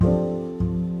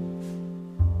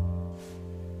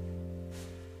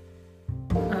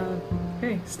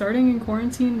starting in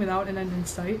quarantine without an end in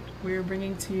sight, we're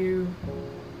bringing to you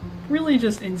really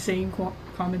just insane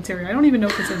commentary. I don't even know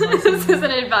if it's advice. This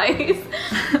isn't advice.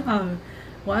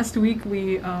 Last week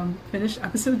we finished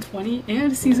episode 20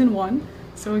 and season 1.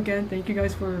 So again, thank you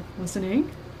guys for listening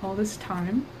all this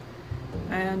time.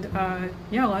 And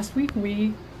yeah, last week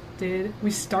we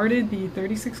started the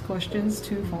 36 questions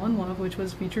to fall in love, which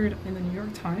was featured in the New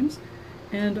York Times.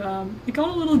 And it got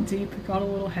a little deep, it got a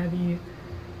little heavy.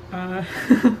 But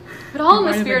all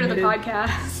in the spirit of the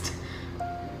podcast.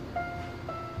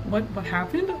 What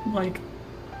happened? Like,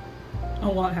 a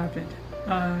lot happened.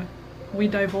 We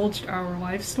divulged our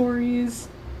life stories.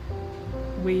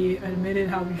 We admitted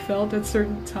how we felt at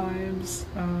certain times.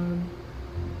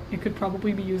 It could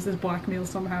probably be used as blackmail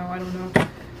somehow, I don't know.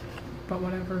 But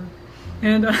whatever.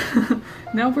 And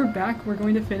now we're back. We're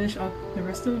going to finish up the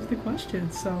rest of the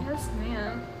questions. So yes,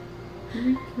 ma'am.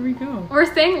 Here we go.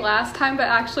 We're saying last time, but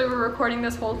actually we're recording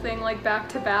this whole thing like back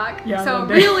to back. Yeah, so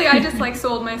really, I just like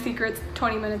sold my secrets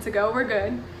 20 minutes ago. We're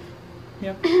good.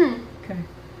 Yep. Okay.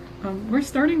 We're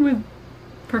starting with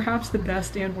perhaps the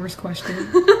best and worst question.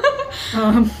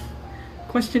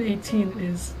 Question 18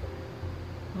 is,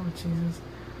 oh Jesus,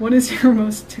 what is your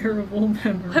most terrible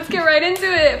memory? Let's get right into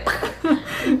it.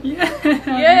 Yeah.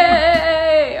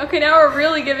 Yay! Okay, now we're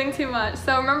really giving too much.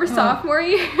 So remember sophomore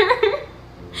year?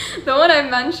 The one I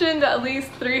mentioned at least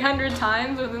 300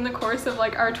 times within the course of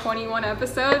like our 21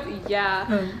 episodes. Yeah,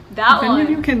 that one. If any of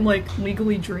you can like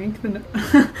legally drink, then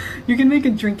you can make a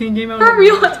drinking game out of it. For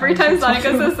real, every time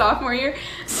Sonica says sophomore year.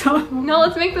 No,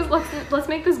 let's make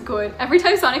this good. Every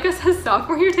time Sonica says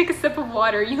sophomore year, take a sip of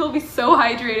water. You'll be so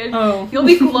hydrated. Oh. You'll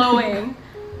be glowing.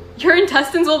 Your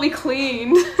intestines will be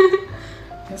cleaned.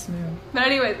 Yes, ma'am. But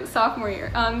anyway, sophomore year.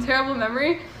 Terrible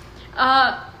memory.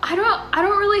 I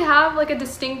don't really have like a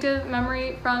distinctive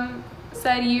memory from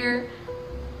said year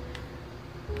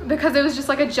because it was just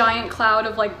like a giant cloud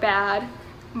of like bad,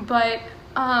 but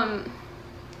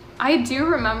I do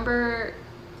remember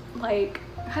like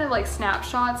kind of like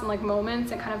snapshots and like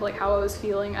moments and kind of like how I was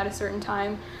feeling at a certain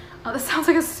time. This sounds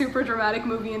like a super dramatic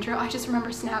movie intro. I just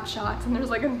remember snapshots and there's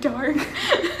like a dark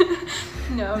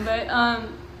no, but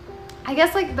I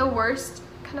guess like the worst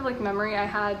kind of like memory I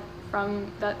had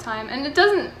from that time, and it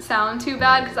doesn't sound too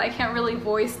bad because I can't really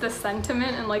voice the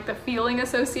sentiment and like the feeling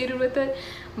associated with it,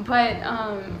 but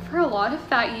for a lot of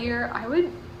that year I would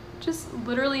just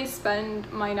literally spend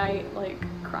my night like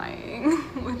crying,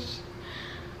 which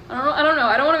I don't know,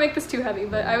 I don't want to make this too heavy,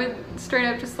 but I would straight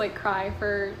up just like cry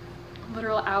for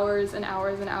literal hours and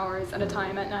hours and hours at a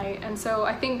time at night. And so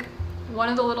I think one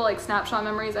of the little like snapshot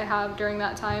memories I have during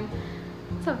that time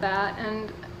is of that,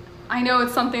 and I know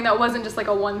it's something that wasn't just like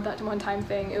a one-time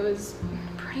thing. It was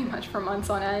pretty much for months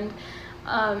on end.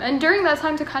 And during that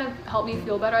time, to kind of help me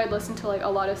feel better, I'd listen to like a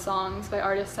lot of songs by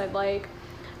artists I'd like.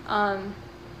 And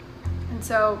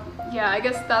so, yeah, I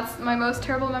guess that's my most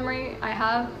terrible memory I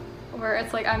have, where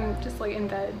it's like I'm just like in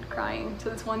bed crying to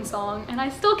this one song and I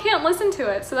still can't listen to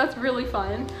it. So that's really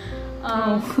fun.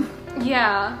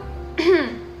 Yeah.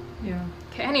 Yeah.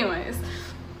 Okay, anyways.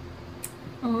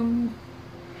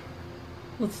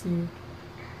 Let's see.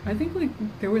 I think like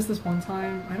there was this one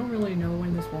time, I don't really know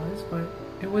when this was, but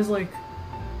it was like,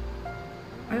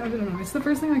 I don't know, it's the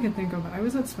first thing I can think of. I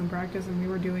was at swim practice and we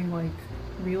were doing like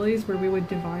relays where we would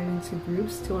divide into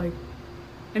groups to like,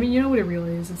 I mean, you know what a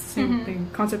relay is, it's the same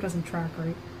thing, concept doesn't track,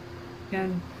 right?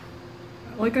 And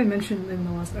like I mentioned in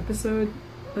the last episode,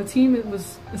 the team, it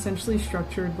was essentially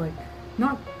structured like,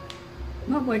 not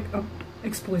like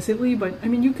explicitly, but I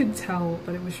mean you could tell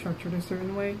that it was structured a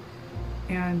certain way.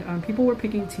 And people were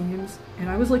picking teams, and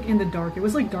I was like in the dark. It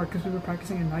was like dark because we were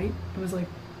practicing at night. It was like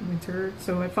winter,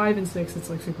 so at 5 and 6 it's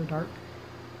like super dark.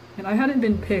 And I hadn't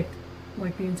been picked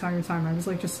like the entire time. I was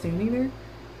like just standing there,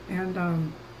 and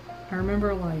I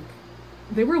remember like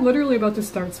they were literally about to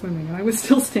start swimming, and I was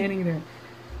still standing there.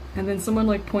 And then someone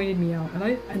like pointed me out, and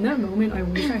in that moment I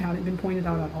wish I hadn't been pointed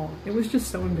out at all. It was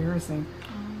just so embarrassing.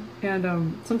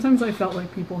 And sometimes I felt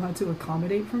like people had to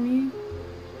accommodate for me.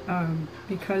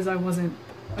 Because I wasn't,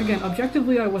 again,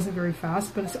 objectively I wasn't very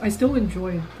fast, but I still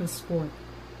enjoyed the sport.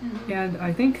 And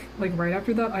I think like right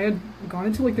after that I had gone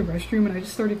into like the restroom and I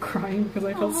just started crying because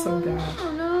I felt so bad.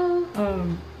 Oh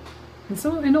no. And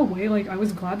so in a way like I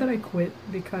was glad that I quit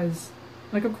because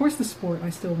like of course the sport I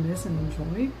still miss and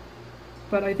enjoy,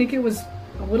 but I think it was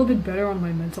a little bit better on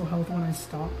my mental health when I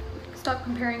stopped. Stop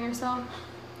comparing yourself.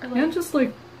 Or, like, and just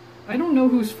like, I don't know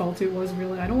whose fault it was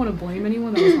really. I don't want to blame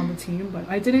anyone that was on the team, but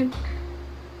I didn't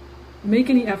make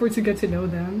any effort to get to know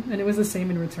them, and it was the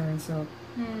same in return. So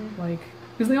like,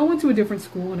 because they all went to a different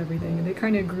school and everything, and they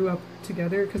kind of grew up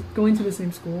together because going to the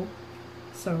same school.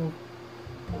 So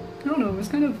I don't know, it was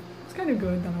kind of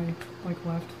good that I like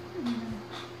left.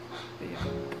 But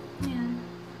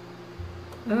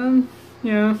yeah.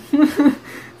 Yeah.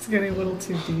 It's getting a little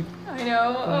too deep. I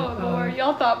know. Oh Lord,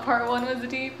 y'all thought part 1 was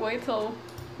deep. Wait till.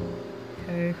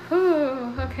 Okay.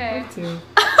 Ooh, okay. Part 2.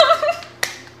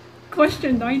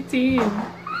 Question 19.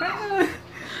 Okay.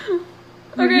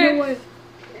 You know what?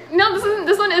 No,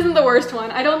 this one isn't the worst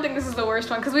one. I don't think this is the worst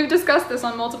one because we've discussed this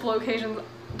on multiple occasions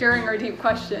during our deep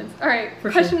questions. All right,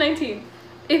 question 19.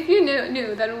 If you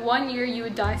knew that in 1 year you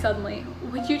would die suddenly,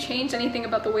 would you change anything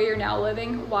about the way you're now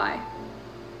living? Why?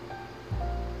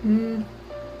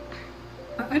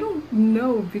 I don't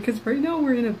know, because right now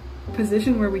we're in a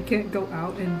position where we can't go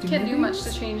out and do Can't do much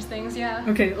things. to change things, yeah.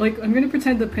 Okay, like, I'm gonna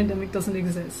pretend the pandemic doesn't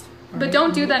exist. But alright?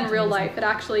 don't do that in real life. It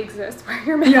actually exists. Wear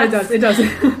your mask. Yeah, it does.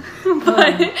 But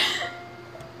I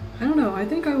don't know, I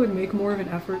think I would make more of an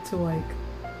effort to, like,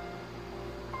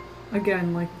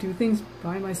 again, like, do things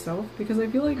by myself, because I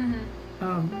feel like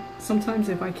sometimes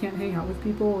if I can't hang out with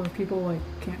people, or if people, like,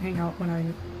 can't hang out when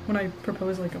I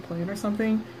propose, like, a plan or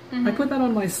something, I put that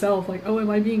on myself, like, oh, am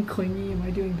I being clingy, am I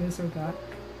doing this or that?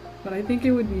 But I think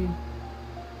I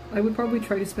would probably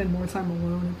try to spend more time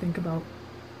alone and think about,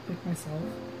 like, myself.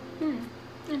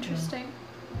 Interesting.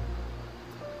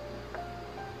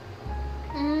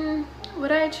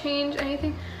 Would I change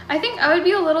anything? I think I would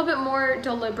be a little bit more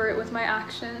deliberate with my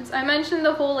actions. I mentioned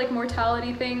the whole, like,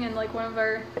 mortality thing in, like, one of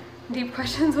our deep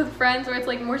questions with friends, where it's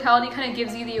like mortality kind of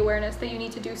gives you the awareness that you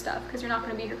need to do stuff because you're not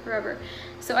going to be here forever.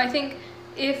 So I think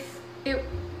if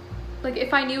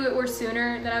I knew it were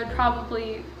sooner, then I would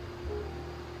probably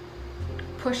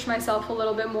push myself a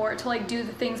little bit more to, like, do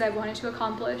the things I wanted to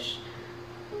accomplish,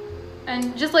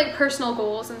 and just, like, personal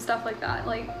goals and stuff like that.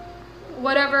 Like,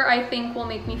 whatever I think will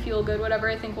make me feel good, whatever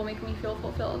I think will make me feel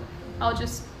fulfilled, I'll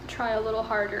just try a little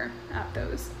harder at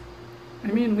those. I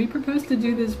mean, we proposed to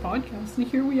do this podcast, and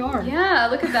here we are. Yeah,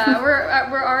 look at that.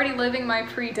 We're already living my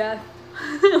pre-death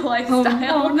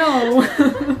lifestyle. Oh no.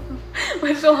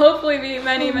 Which will hopefully be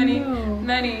many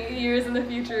years in the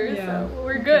future. Yeah. So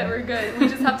we're good. We're good. We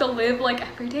just have to live like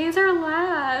every day is our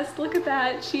last. Look at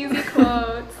that cheesy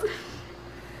quotes.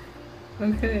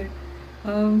 Okay.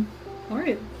 All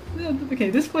right.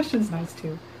 Okay, this question's nice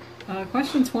too.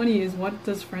 Question 20 is, what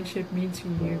does friendship mean to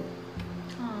you?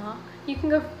 Aw. You can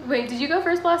go. Wait, did you go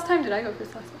first last time? Did I go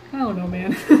first last time? I don't know,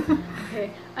 man.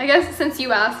 Okay. I guess since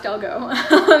you asked, I'll go.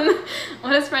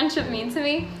 What does friendship mean to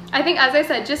me? I think, as I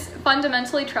said, just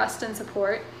fundamentally trust and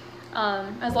support.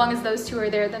 As long as those two are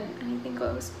there, then anything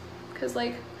goes. Because,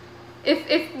 like,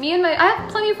 if me and I have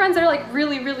plenty of friends that are, like,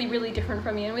 really, really, really different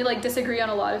from me, and we, like, disagree on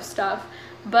a lot of stuff.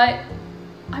 But,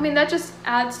 I mean, that just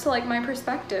adds to, like, my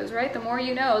perspectives, right? The more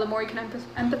you know, the more you can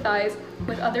empathize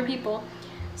with other people.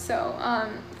 So,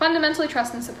 fundamentally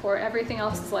trust and support. Everything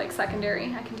else is, like,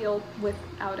 secondary. I can deal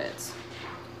without it.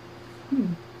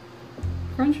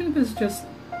 Friendship is just,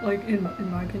 like, in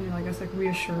my opinion, I guess, like,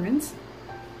 reassurance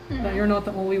that you're not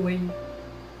the only way.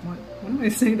 What am I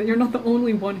saying? That you're not the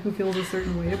only one who feels a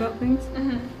certain way about things.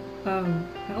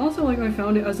 And also, like, I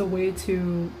found it as a way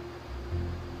to,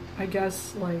 I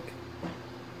guess, like,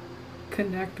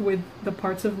 connect with the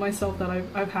parts of myself that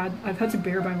I've had to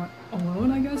bear by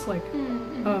alone, I guess. Like,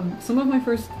 some of my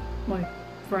first, like,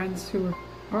 friends who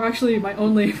are actually my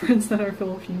only friends that are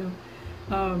Filipino,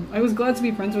 I was glad to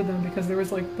be friends with them because there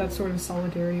was, like, that sort of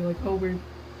solidarity, like, oh,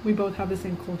 we both have the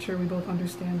same culture, we both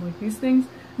understand, like, these things,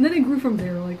 and then it grew from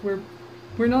there. Like,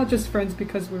 we're not just friends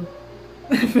because we're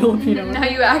Filipino. Now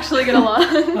you actually get along.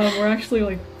 We're actually,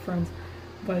 like, friends,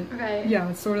 but right. yeah,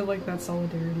 it's sort of like that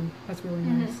solidarity. That's really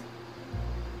nice.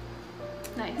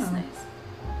 Nice.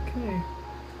 Okay.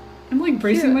 I'm, like,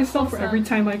 bracing myself for every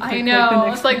time I click, I know. Like, the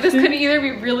next it's like this question. could either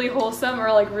be really wholesome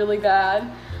or, like, really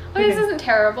bad. Okay, this isn't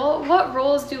terrible. What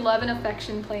roles do love and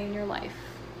affection play in your life?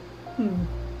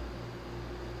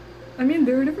 I mean,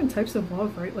 there are different types of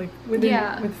love, right? Like,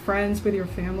 with friends, with your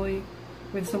family,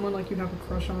 with someone, like, you have a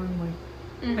crush on,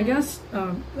 like, I guess, you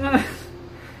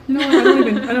know what,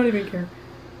 I don't even care.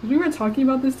 We were talking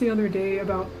about this the other day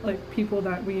about, like, people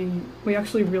that we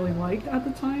actually really liked at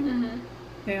the time,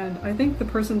 and I think the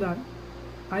person that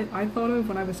I thought of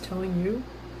when I was telling you,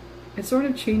 it sort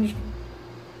of changed,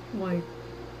 like,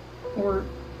 or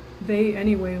they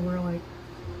anyway were, like,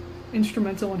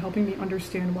 instrumental in helping me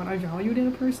understand what I valued in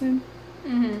a person,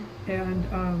 and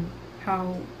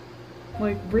how,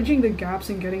 like, bridging the gaps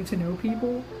and getting to know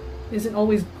people isn't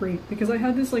always great, because I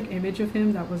had this, like, image of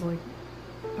him that was, like,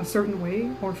 a certain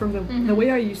way, or from the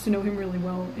way I used to know him really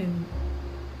well in,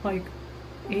 like,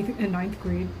 8th and 9th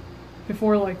grade,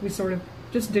 before, like, we sort of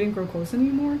just didn't grow close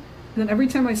anymore. And then every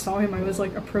time I saw him, I was,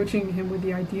 like, approaching him with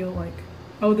the idea, like,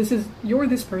 oh, you're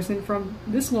this person from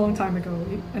this long time ago,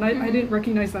 and I didn't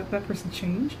recognize that person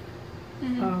changed.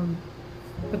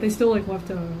 But they still like left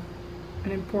an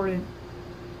important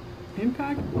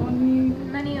impact on me.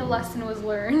 Many a lesson was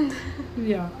learned.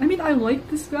 Yeah, I mean, I like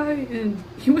this guy, and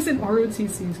he was in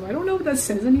ROTC, so I don't know if that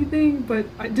says anything, but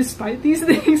despite these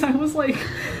things, I was like,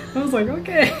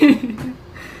 okay.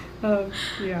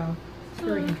 Yeah, it's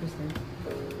very interesting.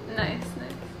 Nice.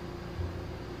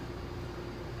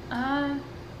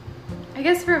 I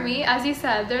guess for me, as you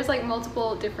said, there's like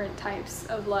multiple different types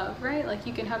of love, right? Like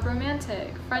you can have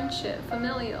romantic, friendship,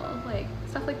 familial, like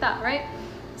stuff like that, right?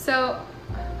 So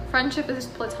friendship is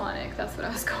platonic, that's what I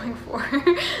was going for.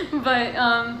 But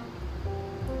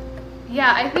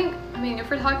yeah, I mean, if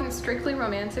we're talking strictly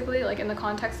romantically, like in the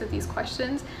context of these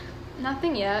questions,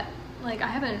 nothing yet. Like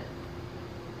I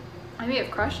may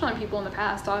have crushed on people in the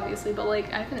past, obviously, but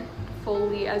like I haven't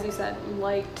fully, as you said,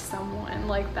 liked someone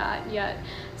like that yet.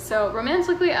 So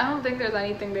romantically, I don't think there's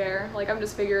anything there. Like I'm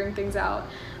just figuring things out.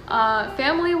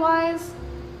 Family wise,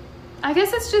 I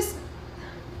guess it's just,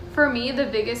 for me, the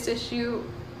biggest issue,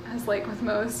 as like with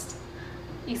most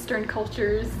Eastern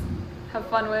cultures have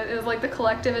fun with, is like the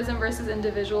collectivism versus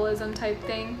individualism type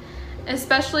thing.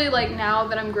 Especially like now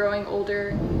that I'm growing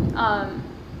older,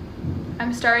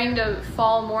 I'm starting to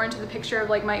fall more into the picture of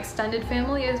like my extended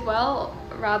family as well,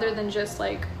 rather than just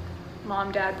like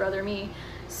mom, dad, brother, me.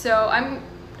 So I'm,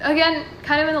 again,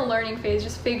 kind of in the learning phase,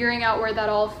 just figuring out where that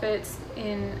all fits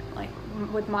in like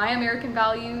with my American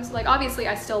values. Like obviously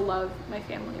I still love my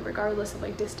family regardless of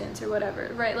like distance or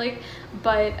whatever, right? Like,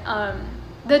 but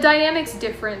the dynamic's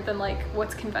different than like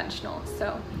what's conventional.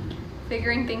 So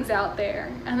figuring things out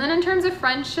there. And then in terms of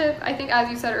friendship, I think, as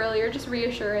you said earlier, just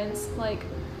reassurance, like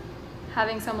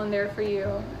having someone there for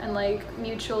you and like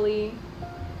mutually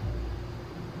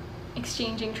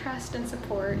exchanging trust and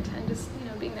support and just, you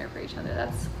know, being there for each other.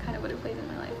 That's kind of what it plays in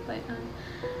my life. But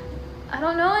I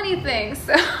don't know anything,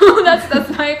 so that's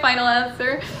my final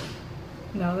answer.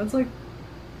 No, that's like,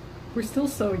 we're still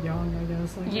so young, I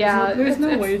guess. Like, yeah, there's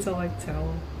no way to like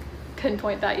tell.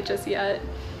 Pinpoint that just yet.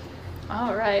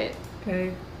 All right.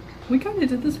 Okay, we kind of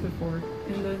did this before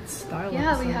in the style.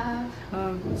 Yeah, episode. we have.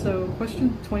 So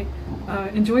question 20.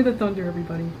 Enjoy the thunder,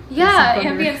 everybody. Yeah,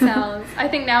 ambient sounds. I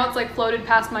think now it's like floated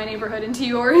past my neighborhood into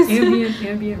yours.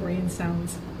 ambient rain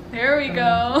sounds. There we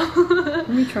go. Let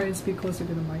me try and speak closer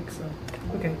to the mic. So,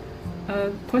 okay.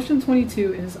 Question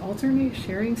 22 is alternate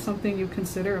sharing something you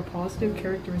consider a positive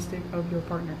characteristic of your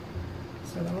partner.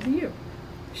 So that'll be you.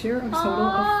 Share a total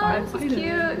of 5 items.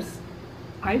 Cute.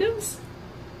 Items?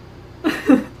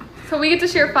 So we get to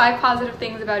share 5 positive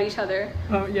things about each other.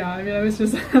 Oh yeah, I mean, I'm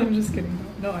just kidding.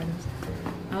 No items.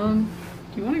 Do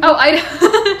you want to? Oh,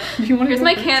 you want to? Here's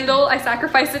my candle. I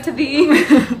sacrifice it to thee.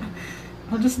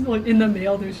 I'll just like in the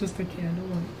mail. There's just a candle.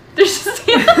 There's just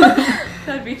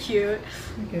that'd be cute.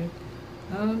 Okay.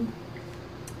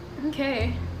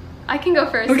 Okay, I can go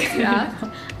first. Okay.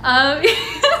 Yeah.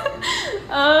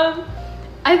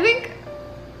 I think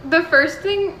the first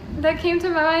thing that came to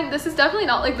my mind, this is definitely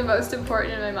not like the most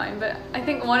important in my mind, but I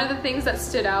think one of the things that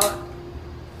stood out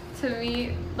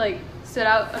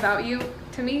about you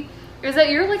to me is that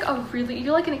you're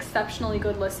like an exceptionally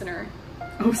good listener.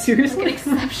 Oh, seriously? Like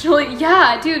exceptionally,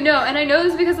 yeah, dude, no. And I know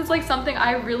this because it's like something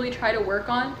I really try to work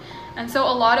on. And so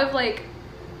a lot of like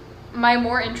my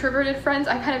more introverted friends,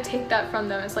 I kind of take that from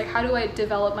them. It's like, how do I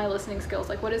develop my listening skills?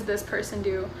 Like, what does this person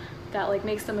do that like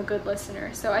makes them a good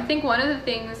listener? So I think one of the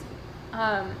things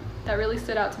that really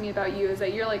stood out to me about you is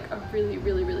that you're like a really,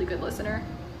 really, really good listener.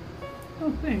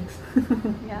 Oh, thanks.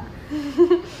 Yeah.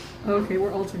 Okay,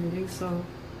 we're alternating, so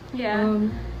yeah.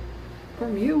 For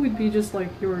me it would be just like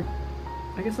your,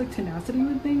 I guess, like tenacity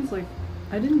with things. Like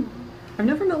I've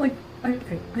never met like I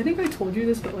think I told you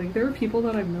this, but like there are people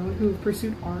that I've known who have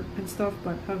pursued art and stuff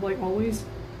but have like always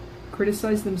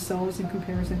criticized themselves in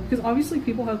comparison, because obviously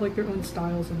people have like their own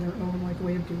styles and their own like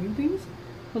way of doing things,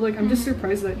 but like I'm just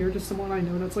surprised that you're just someone I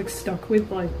know that's like stuck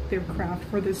with like their craft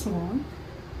for this long.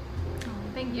 Oh,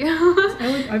 thank you.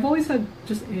 I've always had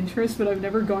just interest, but I've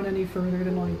never gone any further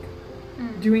than like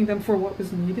doing them for what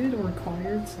was needed or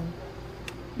required. So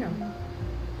yeah.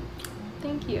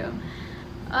 Thank you.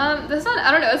 This one,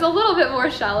 I don't know, it's a little bit more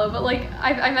shallow, but like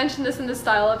I mentioned this in the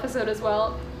style episode as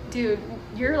well. Dude,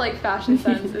 your like fashion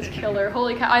sense is killer.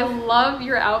 Holy cow, I love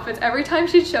your outfits. Every time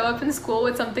she'd show up in school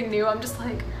with something new, I'm just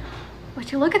like,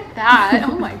 would you look at that?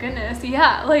 Oh my goodness.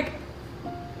 Yeah, like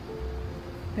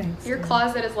Thanks. Your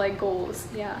closet is like goals.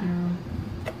 Yeah.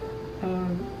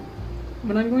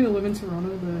 When I'm going to live in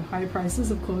Toronto, the high prices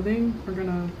of clothing are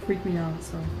gonna freak me out,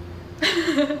 so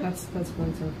that's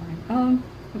really terrifying.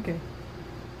 Okay.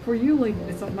 for you, like,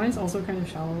 mine's also kind of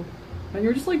shallow, and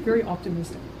you're just like very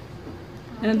optimistic.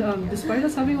 And despite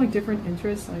us having like different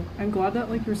interests, like I'm glad that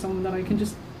like you're someone that I can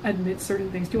just admit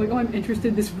certain things to, like, oh, I'm interested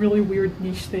in this really weird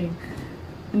niche thing,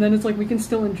 and then it's like we can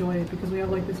still enjoy it because we have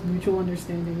like this mutual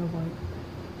understanding of like,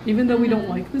 even though we don't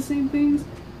like the same things,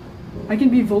 I can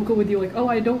be vocal with you like, oh,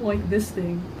 I don't like this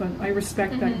thing, but I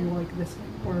respect that you like this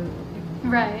thing, or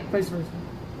right, vice versa.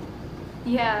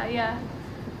 Yeah, yeah.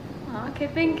 Oh, okay,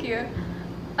 thank you.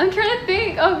 I'm trying to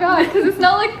think. Oh god, because it's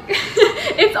not like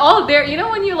it's all there. You know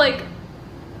when you like,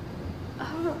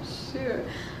 oh shoot,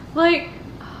 like,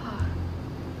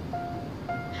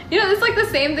 you know, it's like the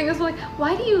same thing as like,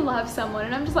 why do you love someone?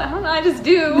 And I'm just like, I don't know, I just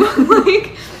do.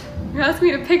 Like, you're asking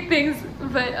me to pick things,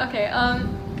 but okay.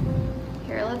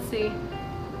 Here, let's see.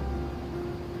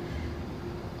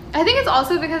 I think it's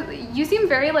also because you seem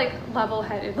very like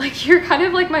level-headed. Like you're kind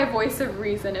of like my voice of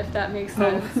reason, if that makes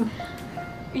sense. Oh.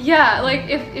 Yeah, like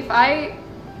if I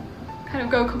kind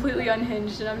of go completely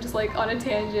unhinged and I'm just like on a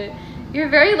tangent, you're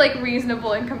very like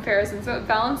reasonable in comparison, so it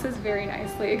balances very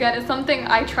nicely. Again, it's something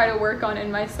I try to work on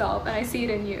in myself, and I see it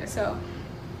in you. So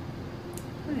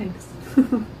thanks.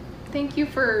 Thank you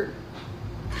for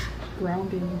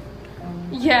grounding.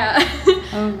 Yeah.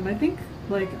 And I think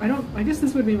like I guess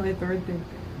this would be my third thing.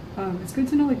 It's good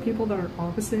to know like people that are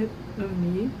opposite of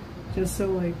me, just so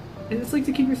like it's like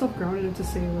to keep yourself grounded and to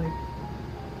say like,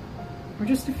 or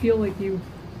just to feel like you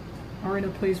are in a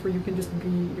place where you can just be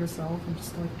yourself and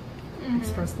just like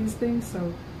express these things.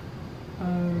 So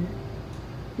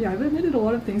yeah, I've admitted a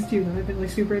lot of things to you that I've been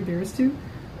like super embarrassed to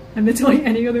admit to like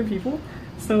any other people.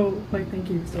 So like thank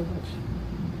you so much.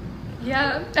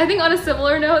 Yeah, I think on a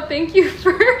similar note, thank you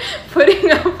for putting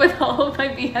up with all of my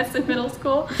BS in middle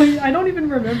school. Wait, I don't even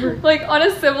remember. Like on a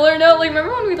similar note, like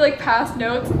remember when we'd like pass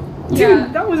notes? Dude,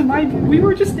 yeah. That was we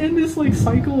were just in this like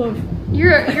cycle of...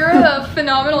 You're a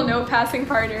phenomenal note passing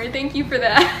partner. Thank you for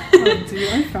that. Oh, dude,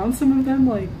 I found some of them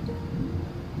like...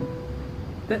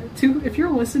 that too. If you're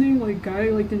listening, like guy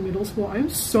like in middle school, I'm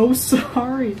so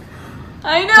sorry.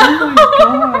 I know. Oh my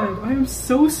god, I am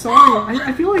so sorry.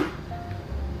 I feel like...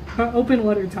 open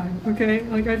letter time, okay?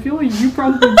 Like, I feel like you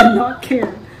probably did not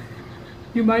care.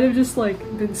 You might have just, like,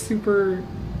 been super...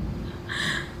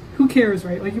 Who cares,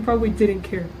 right? Like, you probably didn't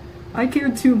care. I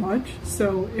cared too much,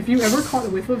 so if you ever caught a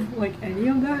whiff of, like, any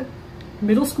of that,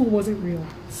 middle school wasn't real.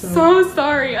 So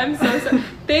sorry. I'm so sorry.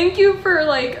 Thank you for,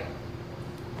 like...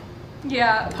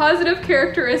 Yeah, positive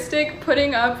characteristic,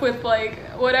 putting up with, like,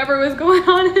 whatever was going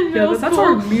on in middle school. Yeah, that's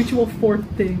our mutual fourth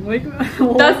thing. Like,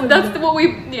 that's what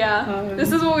we,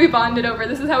 this is what we bonded over.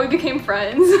 This is how we became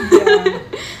friends. Yeah.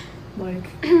 Like,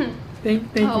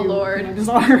 thank you. Oh, Lord. I'm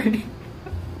sorry.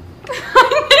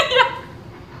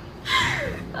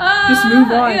 Just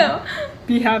move on. Ew.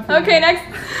 Be happy. Okay,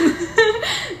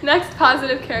 next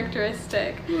positive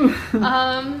characteristic.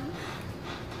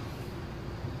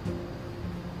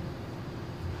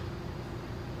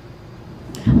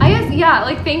 I guess, yeah,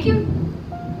 like, thank you.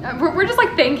 We're just,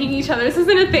 like, thanking each other. This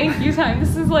isn't a thank you time.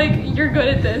 This is, like, you're good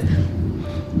at this.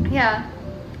 Yeah.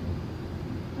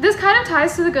 This kind of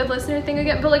ties to the good listener thing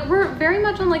again, but, like, we're very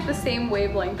much on, like, the same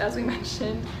wavelength, as we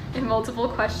mentioned in multiple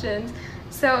questions.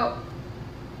 So,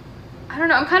 I don't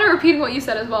know. I'm kind of repeating what you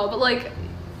said as well, but, like,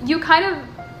 you kind of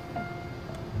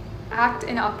act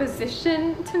in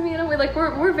opposition to me in a way. Like,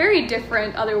 we're very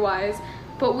different otherwise,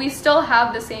 but we still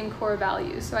have the same core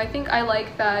values. So I think I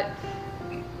like that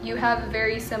you have a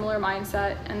very similar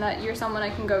mindset and that you're someone I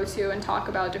can go to and talk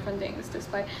about different things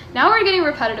despite... Now we're getting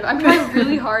repetitive. I'm trying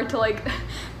really hard to like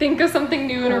think of something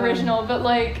new and original, but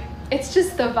like, it's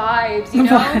just the vibes, you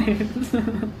know?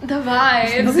 The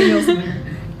vibes. Nothing else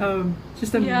there.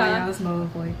 Just a miasma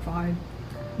of like vibe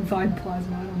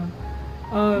plasma, I don't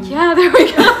know. Yeah, there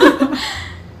we go.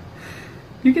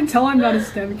 You can tell I'm not a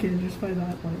STEM kid just by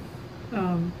that, like...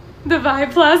 the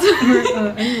vibe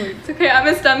plasma. Anyway. It's okay, I'm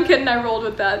a STEM kid and I rolled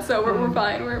with that, so we're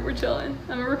fine, we're chilling.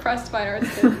 I'm a repressed fine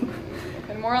arts kid.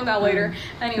 Okay, more on that later.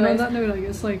 Anyways. On that note, I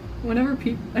guess, like, whenever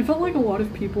I felt like a lot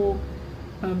of people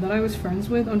that I was friends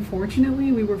with,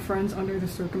 unfortunately, we were friends under the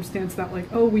circumstance that,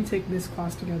 like, oh, we take this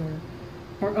class together.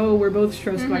 Or, oh, we're both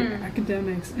stressed by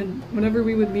academics. And whenever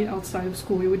we would meet outside of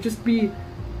school, it would just be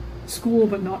school,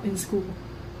 but not in school.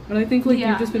 And I think, like,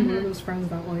 you've just been one of those friends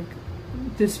that, like,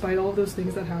 despite all of those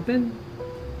things that happened,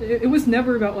 it was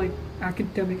never about like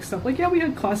academic stuff. Like, yeah, we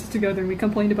had classes together and we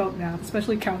complained about math,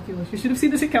 especially calculus. You should have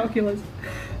seen this in calculus.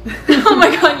 Oh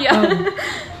my god, yeah.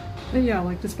 But yeah,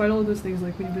 like, despite all of those things,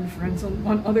 like, we've been friends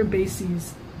on other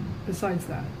bases besides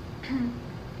that.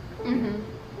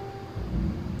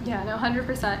 Yeah, no,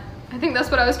 100%. I think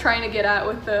that's what I was trying to get at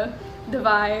with the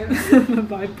vibes. The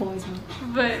vibe plasma.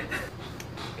 But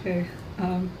Okay,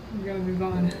 we're gonna move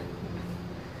on.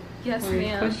 Yes, All right,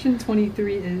 ma'am. question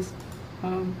 23 is,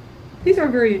 these are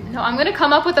very... No, I'm gonna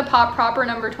come up with a proper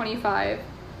number 25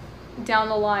 down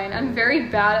the line. I'm very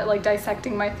bad at like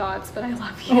dissecting my thoughts, but I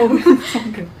love you. Oh, it's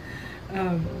all good.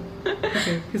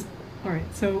 Okay,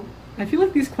 alright, so I feel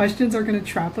like these questions are gonna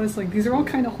trap us. Like, these are all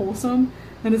kind of wholesome,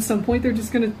 and at some point it's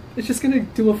just gonna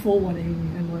do a full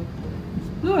 180, and like,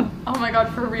 Oh my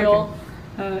god, for real.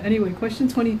 Okay. Anyway, question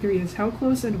 23 is, how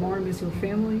close and warm is your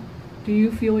family? Do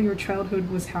you feel your childhood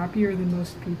was happier than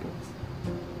most people's?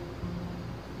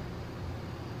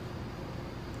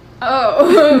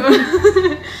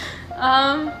 Oh.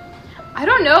 I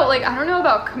don't know. Like, I don't know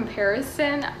about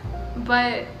comparison,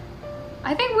 but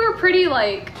I think we were pretty,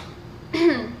 like,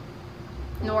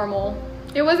 normal.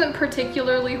 It wasn't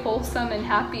particularly wholesome and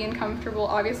happy and comfortable.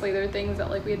 Obviously, there are things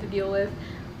that, like, we had to deal with,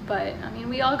 but, I mean,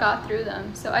 we all got through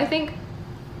them. So I think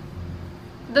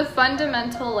the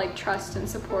fundamental, like, trust and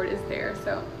support is there.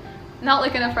 So not,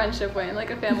 like, in a friendship way, in, like,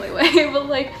 a family way, but,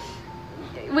 like,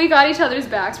 we got each other's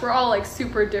backs. We're all like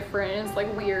super different. It's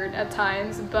like weird at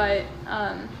times, but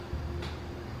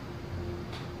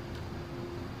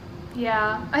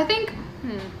yeah, I think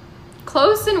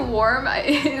close and warm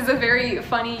is a very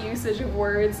funny usage of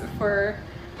words for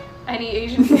any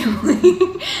Asian family.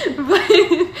 But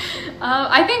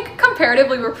I think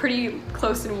comparatively we're pretty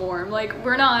close and warm. Like,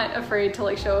 we're not afraid to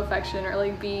like show affection or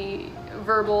like be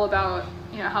verbal about,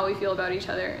 you know, how we feel about each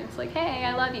other. It's like, hey,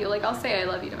 I love you. Like, I'll say I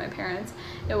love you to my parents.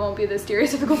 It won't be the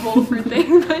stereotypical Voldemort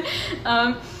thing, but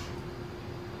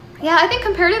yeah, I think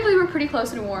comparatively we're pretty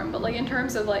close and warm. But like in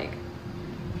terms of like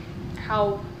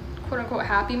how quote unquote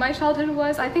happy my childhood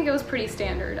was, I think it was pretty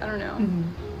standard. I don't know.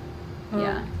 Mm-hmm.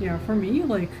 Yeah. Yeah, for me,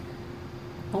 like,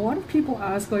 a lot of people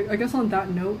ask, like, I guess on that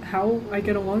note, how I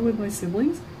get along with my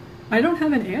siblings. I don't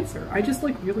have an answer. I just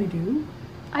like really do.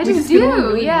 I We just get along do,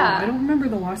 really yeah. well. I don't remember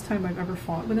the last time I've ever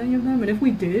fought with any of them, and if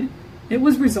we did, it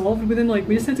was resolved within, like,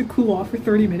 we just had to cool off for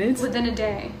 30 minutes. Within a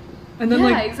day. And then, Yeah,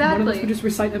 like, one of exactly. us would just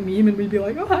recite a meme, and we'd be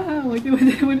like, oh, like, it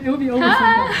would be over so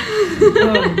fast.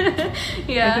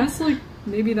 Yeah. I guess, like,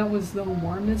 maybe that was the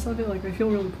warmness of it. Like, I feel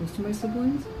really close to my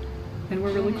siblings, and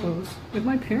we're really close. With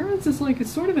my parents, it's, like, it's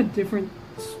sort of a different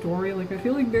story. Like, I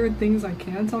feel like there are things I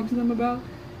can talk to them about,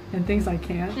 and things I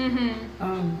can't.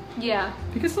 Yeah.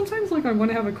 Because sometimes, like, I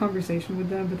want to have a conversation with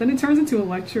them, but then it turns into a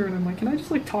lecture, and I'm like, can I just,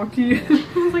 like, talk to you?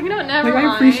 It's like, no, never Like, mind.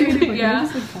 I appreciate it, but Yeah. can I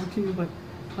just, like, talk to you? But,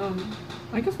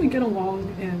 I guess we get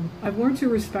along, and I've learned to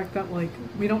respect that, like,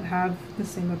 we don't have the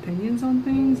same opinions on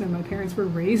things, and my parents were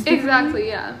raised differently. Exactly,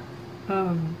 yeah.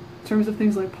 In terms of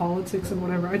things like politics and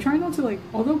whatever, I try not to, like,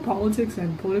 although politics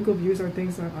and political views are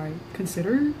things that I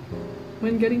consider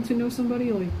when getting to know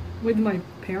somebody, like, with my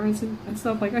parents and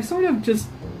stuff, like, I sort of just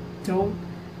don't,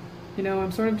 you know,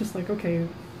 I'm sort of just like, okay,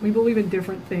 we believe in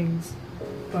different things,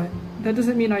 but that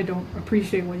doesn't mean I don't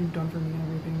appreciate what you've done for me and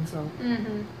everything, so.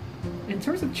 In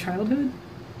terms of childhood,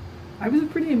 I was a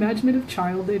pretty imaginative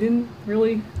child. They didn't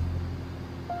really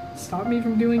stop me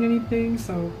from doing anything,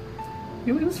 so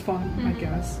it was fun, I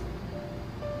guess.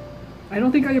 I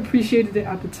don't think I appreciated it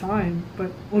at the time,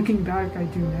 but looking back, I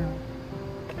do now.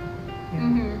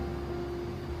 Yeah.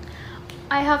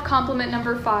 I have compliment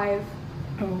number 5,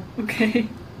 Oh, okay.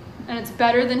 and it's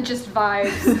better than just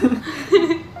vibes.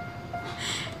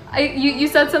 You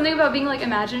said something about being like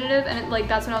imaginative, and like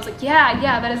that's when I was like, yeah,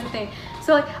 that is the thing.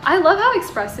 So like, I love how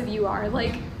expressive you are.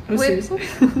 Like, Oh, seriously?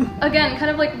 again, kind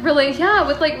of like related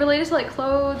to like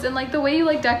clothes and like the way you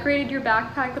like decorated your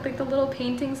backpack with like the little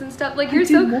paintings and stuff. Like, you're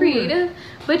so more. creative,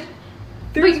 but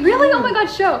There's really, more. oh my god,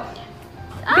 show.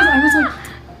 Because I was like,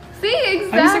 See,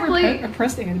 exactly. I was a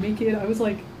repressed anime kid. I was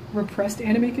like repressed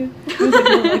anime kid. I was like,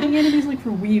 no, liking anime is like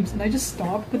for weebs, and I just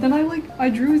stopped. But then I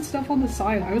drew stuff on the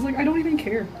side. I was like, I don't even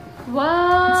care.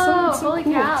 Whoa, It's so holy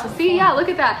cool. cow. It's so See, fun. yeah, look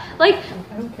at that. Like,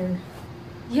 I don't care.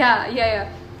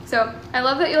 yeah. So I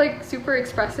love that you're like super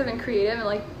expressive and creative, and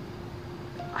like,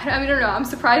 I don't know. I'm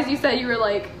surprised you said you were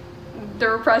like the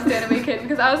repressed anime kid,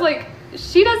 because I was like,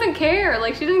 she doesn't care.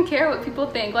 Like, she doesn't care what people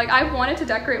think. Like, I've wanted to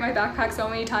decorate my backpack so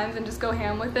many times and just go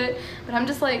ham with it, but I'm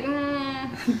just like,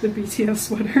 The BTS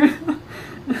sweater.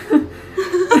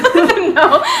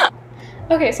 no.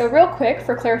 Okay, so real quick,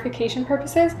 for clarification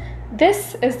purposes,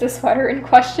 this is the sweater in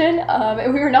question.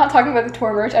 And we were not talking about the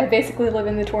tour merch. I basically live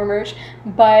in the tour merch.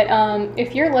 But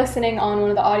if you're listening on one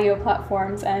of the audio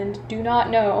platforms and do not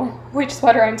know which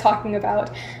sweater I'm talking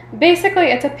about, basically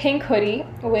it's a pink hoodie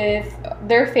with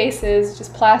their faces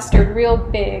just plastered real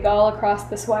big all across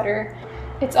the sweater.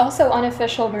 It's also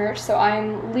unofficial merch, so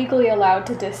I'm legally allowed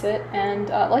to diss it. And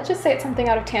let's just say it's something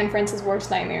out of Tan France's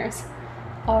worst nightmares.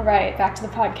 All right, back to the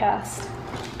podcast.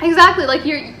 Exactly, like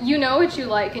you know what you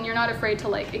like and you're not afraid to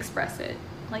like express it.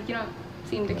 Like you don't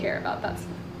seem to care about that,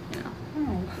 you know.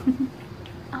 Oh.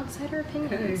 Outsider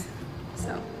opinions. Okay.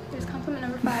 So there's compliment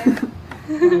number 5.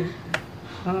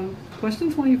 Alright.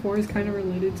 Question 24 is kind of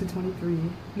related to 23.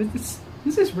 This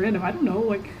is random. I don't know.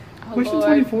 Like, Oh, question Lord.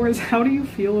 24 is, how do you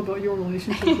feel about your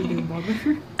relationship with your mother?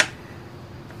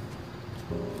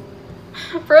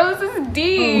 Bro, this is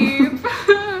deep.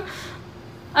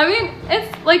 I mean,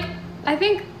 it's like, I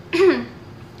think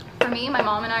for me, my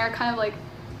mom and I are kind of like,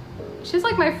 she's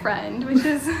like my friend, which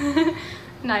is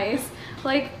nice.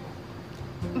 Like,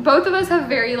 both of us have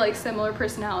very like similar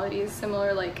personalities,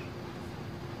 similar like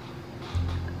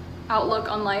outlook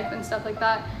on life and stuff like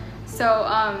that. So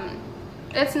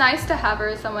it's nice to have her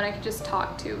as someone I could just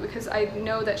talk to, because I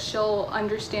know that she'll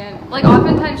understand. Like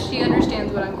oftentimes she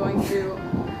understands what I'm going through.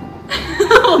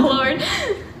 Oh Lord.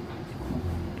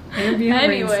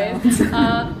 Anyways,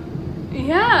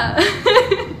 yeah.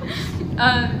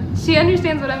 She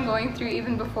understands what I'm going through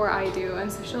even before I do,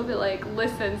 and so she'll be like,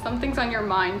 listen, something's on your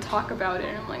mind, talk about it.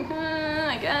 And I'm like,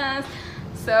 I guess.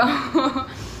 So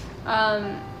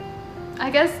I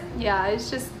guess, yeah,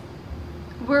 it's just,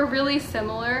 we're really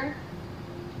similar.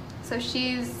 So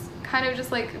she's kind of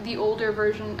just like the older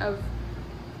version of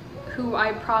who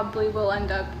I probably will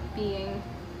end up being.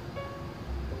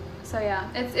 So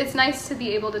yeah, it's nice to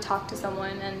be able to talk to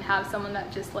someone and have someone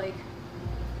that just like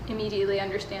immediately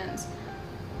understands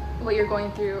what you're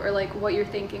going through, or like what you're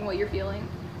thinking, what you're feeling,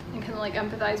 and can like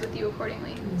empathize with you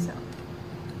accordingly. So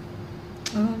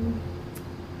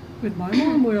with my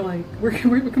mom,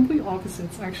 we're complete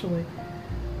opposites actually.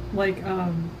 Like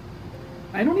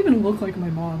I don't even look like my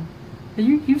mom.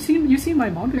 You've seen my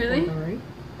mom before, Really? though, right?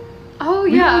 Oh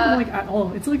We yeah. don't look like at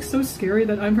all. It's like so scary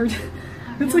that I'm her.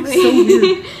 It's like so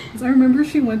Really? weird. 'Cause I remember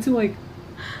she went to like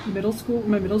my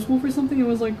middle school for something. It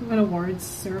was like an awards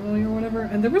ceremony or whatever,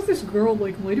 and there was this girl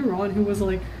like later on who was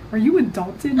like, "Are you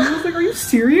adopted?" And I was like, "Are you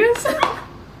serious?" No.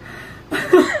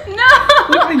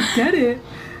 Like, I get it,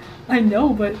 I know,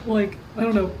 but like I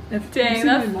don't know. If Dang, you see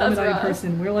my that's mom and I in rough.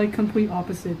 person, we're like complete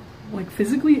opposite, like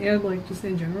physically and like just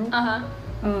in general.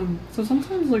 So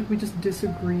sometimes like we just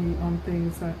disagree on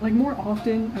things that, like, more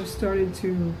often I've started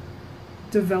to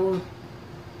develop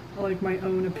like my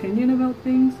own opinion about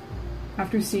things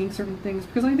after seeing certain things,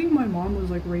 because I think my mom was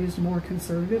like raised more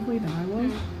conservatively than I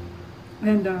was.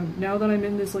 And now that I'm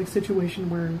in this like situation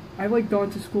where I've like gone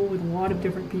to school with a lot of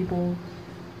different people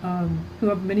who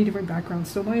have many different backgrounds,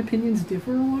 so my opinions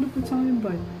differ a lot of the time,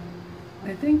 but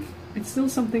I think it's still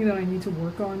something that I need to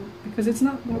work on, because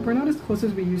we're not as close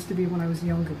as we used to be when I was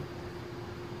younger.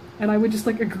 And I would just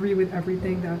like agree with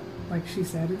everything that like she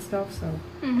said and stuff, so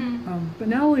but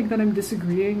now like that I'm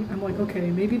disagreeing, I'm like, okay,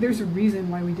 maybe there's a reason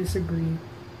why we disagree.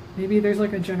 Maybe there's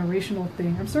like a generational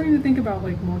thing. I'm starting to think about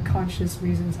like more conscious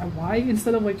reasons at why,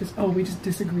 instead of like just, oh, we just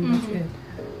disagree, that's it.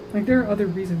 Like there are other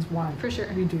reasons why. For sure.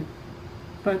 We do.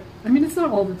 But I mean, it's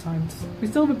not all the time. We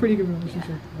still have a pretty good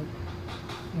relationship. But,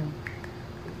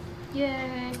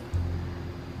 Yay.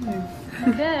 yeah.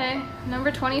 Okay,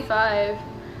 number 25.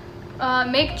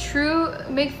 Make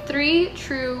 3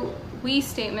 true we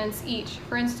statements each.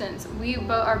 For instance, we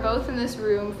are both in this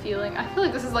room feeling. I feel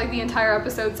like this is like the entire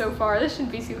episode so far. This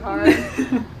shouldn't be too hard.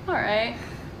 All right.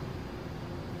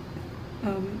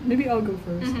 Maybe I'll go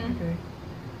first. Okay.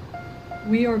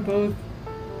 We are both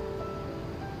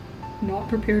not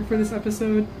prepared for this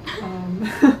episode.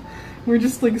 We're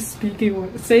just like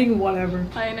saying whatever.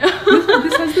 I know.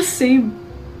 This has the same.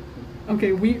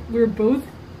 Okay, we're both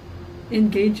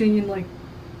engaging in like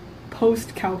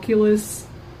post-calculus,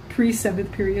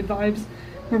 pre-7th period vibes,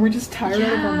 where we're just tired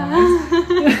out of our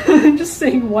minds and just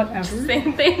saying whatever.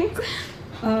 Same things.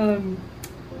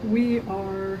 We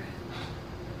are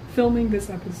filming this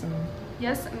episode.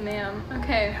 Yes, ma'am.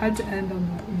 Okay. Had to end on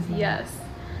that easy. Yes.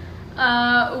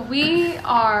 We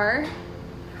are.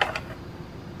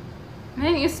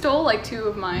 Man, you stole like 2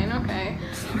 of mine. Okay.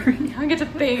 Sorry. I get to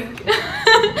think.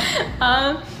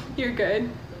 You're good.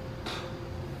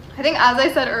 I think, as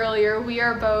I said earlier, we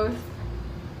are both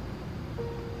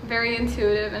very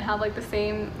intuitive and have like the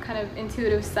same kind of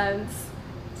intuitive sense.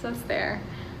 So that's there.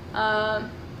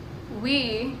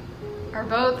 We are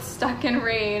both stuck in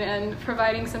rain and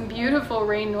providing some beautiful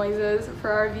rain noises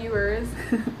for our viewers.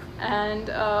 And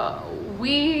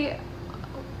we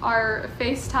are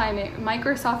FaceTiming,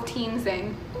 Microsoft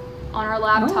Teamsing on our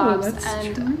laptops, that's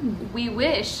and true. we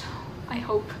wish, I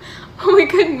hope, we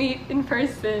could meet in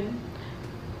person.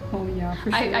 Oh yeah,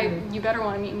 for sure. You better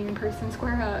want to meet me in person.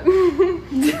 Square up.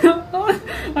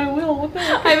 I will. What the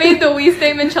heck? I made the we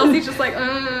statement. Chelsea's just like,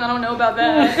 I don't know about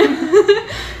that.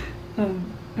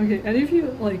 Okay, and if you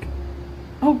like,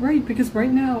 Oh, right, because right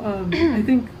now, I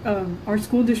think our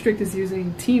school district is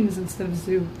using Teams instead of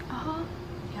Zoom. Oh,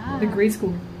 yeah. The grade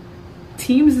school.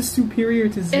 Teams is superior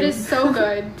to Zoom. It is so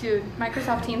good, dude.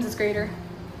 Microsoft Teams is greater.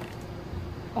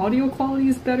 Audio quality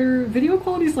is better. Video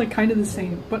quality is like kind of the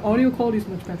same, but audio quality is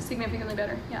much better. Significantly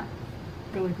better, yeah.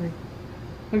 Really great.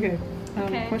 Okay,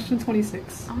 Okay. Question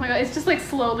 26. Oh my god, it's just like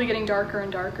slowly getting darker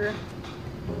and darker.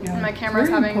 Yeah, And my it's camera's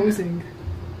very having- imposing.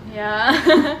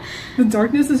 Yeah. The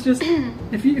darkness is just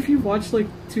if you watch like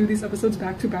 2 of these episodes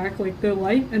back to back, like the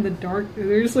light and the dark,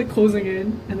 they're just like closing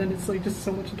in, and then it's like just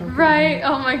so much darker. Right,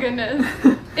 oh my goodness.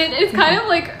 It's kind of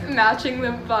like matching the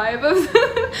vibe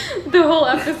of the whole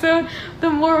episode. The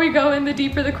more we go in, the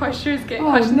deeper the questions get,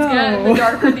 and the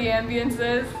darker the ambience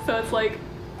is. So it's like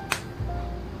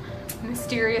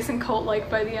mysterious and cult-like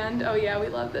by the end. Oh yeah, we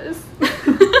love this.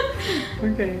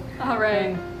 Okay. All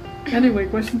right. Anyway,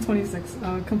 question 26.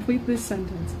 Complete this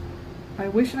sentence. I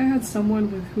wish I had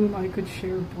someone with whom I could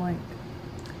share blank.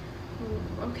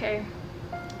 Ooh, okay.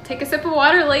 Take a sip of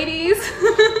water, ladies.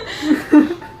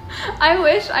 I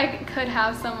wish I could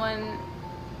have someone.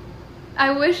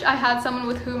 I wish I had someone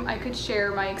with whom I could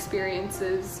share my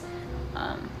experiences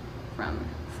from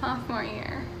sophomore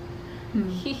year.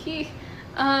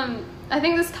 I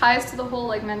think this ties to the whole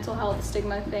like mental health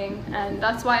stigma thing, and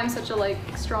that's why I'm such a like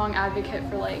strong advocate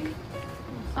for like,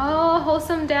 oh,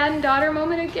 wholesome dad and daughter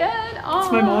moment again. Oh,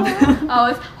 It's my mom. Oh,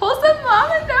 it's wholesome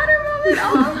mom and daughter moment.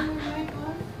 Oh.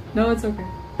 No, it's okay.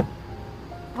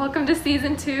 Welcome to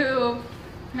season 2.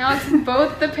 Now it's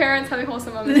both the parents having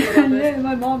wholesome moments. I love this. Yeah,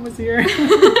 my mom was here.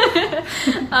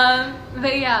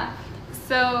 But yeah,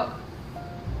 so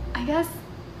I guess,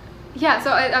 yeah,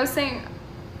 so I was saying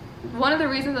one of the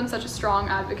reasons I'm such a strong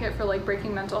advocate for like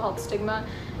breaking mental health stigma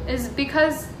is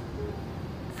because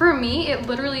for me, it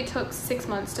literally took 6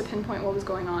 months to pinpoint what was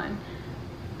going on.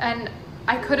 And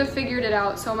I could have figured it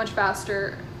out so much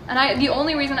faster. And the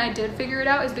only reason I did figure it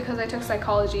out is because I took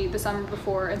psychology the summer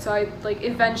before. And so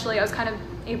eventually I was kind of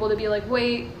able to be like,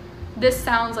 wait, this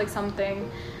sounds like something.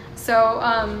 So,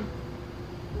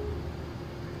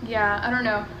 yeah, I don't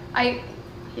know.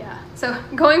 So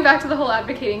going back to the whole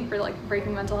advocating for like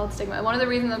breaking mental health stigma, one of the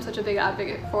reasons I'm such a big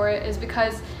advocate for it is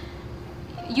because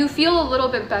you feel a little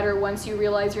bit better once you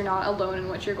realize you're not alone in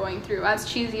what you're going through, as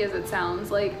cheesy as it sounds.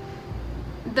 Like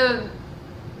the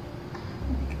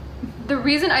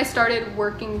reason I started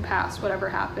working past whatever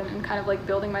happened and kind of like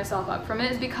building myself up from it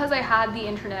is because I had the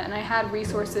internet and I had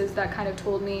resources that kind of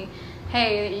told me,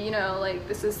 hey, you know, like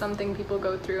this is something people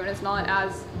go through and it's not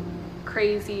as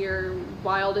crazy or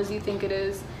wild as you think it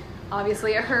is.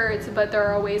 Obviously it hurts, but there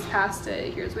are ways past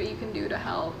it. Here's what you can do to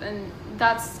help. And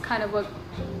that's kind of what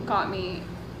got me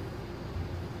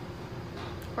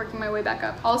working my way back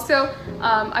up. Also,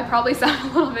 I probably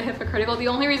sound a little bit hypocritical. The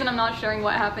only reason I'm not sharing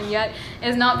what happened yet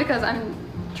is not because I'm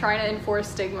trying to enforce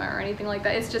stigma or anything like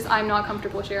that. It's just I'm not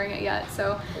comfortable sharing it yet.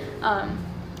 So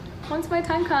once my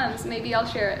time comes, maybe I'll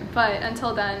share it. But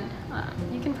until then,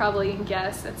 you can probably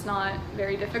guess it's not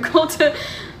very difficult to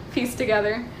piece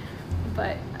together.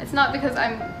 But it's not because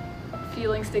I'm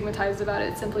feeling stigmatized about it.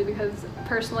 It's simply because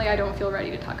personally I don't feel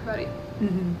ready to talk about it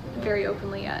very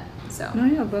openly yet. So No,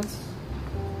 yeah, that's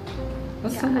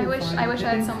yeah, totally I wish I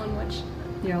had think- someone which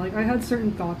Yeah, like I had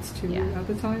certain thoughts too Yeah. at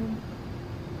the time,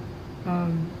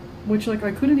 which like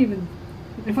I couldn't even.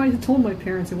 If I had told my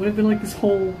parents, it would have been like this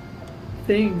whole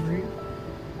thing, right?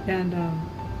 And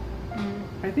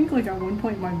I think like at one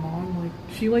point my mom like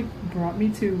she like brought me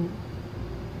to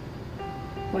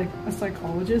like a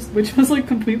psychologist, which was like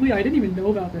completely I didn't even know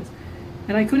about this,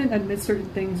 and I couldn't admit certain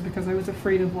things because I was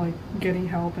afraid of like getting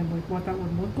help and like what that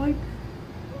would look like.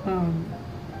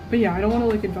 But yeah, I don't want to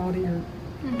like invalidate your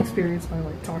experience by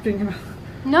like talking about.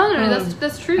 No,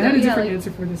 that's true. I had a though, yeah, different like-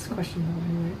 answer for this question though.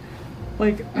 Anyway,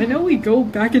 like I know we go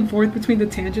back and forth between the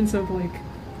tangents of like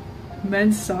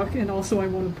men suck and also I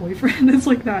want a boyfriend. It's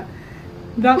like that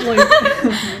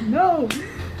like no.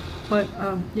 But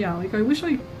yeah, like I wish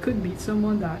I could meet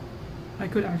someone that I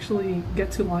could actually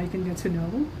get to like and get to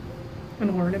know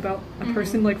and learn about a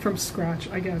person like from scratch,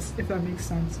 I guess, if that makes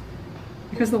sense.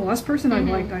 Because the last person I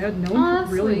liked, I had known Oh,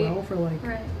 that's really sweet. well for like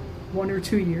Right. 1 or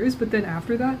 2 years, but then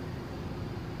after that,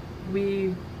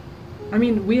 we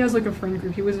as like a friend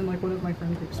group, he was in like one of my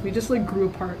friend groups. We just like grew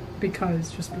apart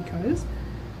because.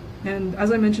 And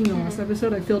as I mentioned in the last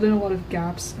episode, I filled in a lot of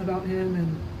gaps about him,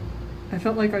 and I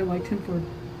felt like I liked him for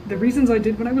the reasons I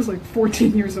did when I was like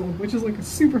 14 years old, which is like a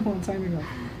super long time ago.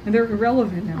 And they're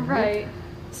irrelevant now, Right.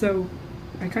 So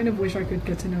I kind of wish I could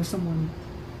get to know someone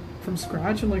from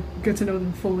scratch and like get to know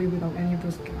them fully without any of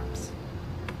those gaps.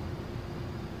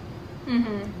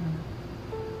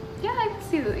 Yeah, I can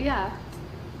see that. Yeah,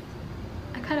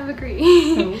 I kind of agree.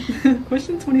 Oh,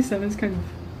 question 27 is kind of...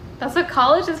 That's what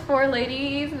college is for,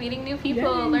 ladies. Meeting new people,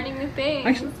 Yay. learning new things.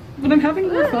 Actually, but I'm having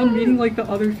more fun meeting like the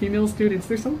other female students.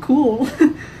 They're so cool.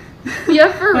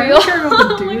 Yeah, for I real. don't care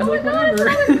about the Like, dudes, oh my like, God, it's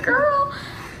whatever. another girl.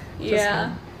 Just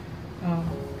Yeah. fun.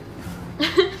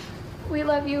 We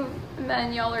love you,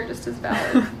 men. Y'all are just as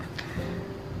valid.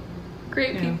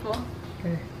 Great Yeah. people.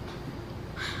 Okay.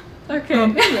 Okay.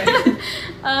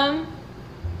 Anyway.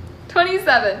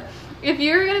 27. If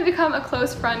you're gonna become a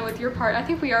close friend with your partner, I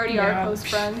think we already are Yeah. close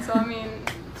friends. So I mean,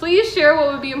 please share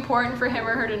what would be important for him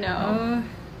or her to know.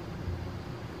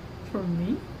 For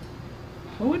me,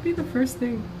 what would be the first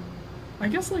thing? I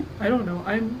guess like I don't know.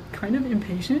 I'm kind of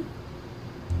impatient,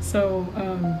 so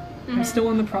I'm still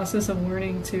in the process of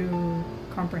learning to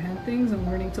comprehend things and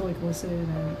learning to like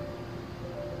listen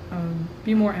and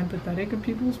be more empathetic of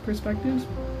people's perspectives.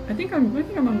 I think I'm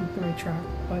on the right track,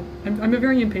 but I'm a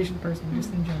very impatient person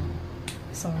just in general.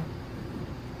 So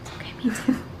Okay, me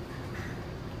too.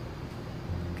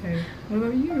 okay, what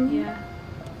about you? Yeah.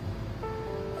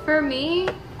 For me,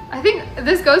 I think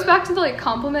this goes back to the like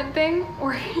compliment thing,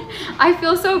 where I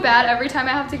feel so bad every time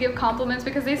I have to give compliments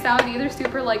because they sound either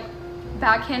super like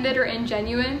backhanded or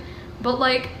ingenuine. But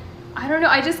like, I don't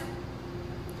know,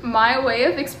 my way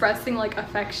of expressing like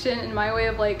affection and my way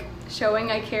of like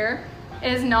showing I care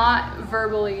is not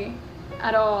verbally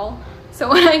at all. So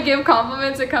when I give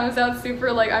compliments, it comes out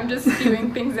super like I'm just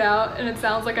spewing things out and it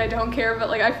sounds like I don't care, but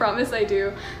like I promise I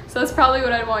do. So that's probably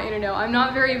what I'd want you to know. I'm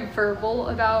not very verbal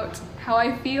about how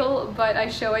I feel, but I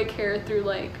show I care through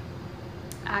like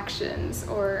actions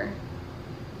or...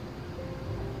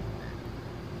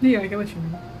 Yeah, I get what you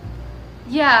mean.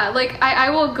 Yeah, like I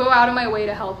will go out of my way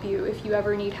to help you if you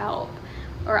ever need help.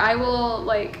 Or I will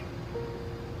like,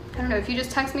 I don't know, if you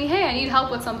just text me, hey, I need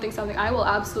help with something, I will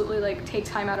absolutely like take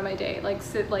time out of my day, like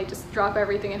sit, like just drop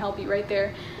everything and help you right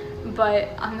there. But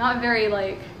I'm not very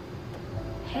like,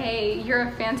 hey, you're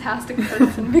a fantastic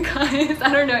person because,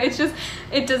 I don't know, it's just,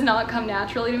 it does not come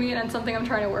naturally to me and it's something I'm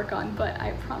trying to work on, but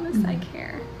I promise I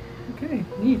care. Okay,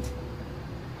 neat.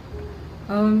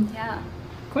 Yeah.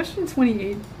 Question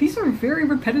 28. These are very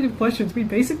repetitive questions. We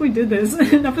basically did this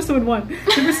in episode 1.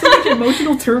 There was so much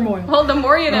emotional turmoil. Well, the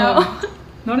more you know.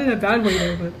 Not in a bad way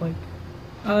though, but like,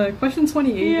 question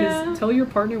 28 Yeah. is tell your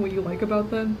partner what you like about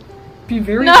them. Be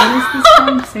very No. honest this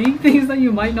time, saying things that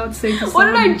you might not say to What someone.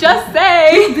 did I you just don't.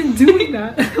 say? We've been doing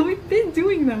that. We've been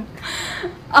doing that.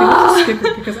 Can we just skip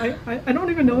it because I don't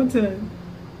even know what to...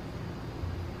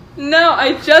 No,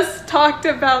 I just talked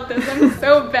about this. I'm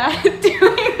so bad at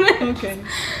doing this. Okay.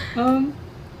 No.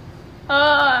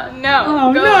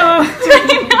 Oh, Go no.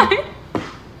 ahead.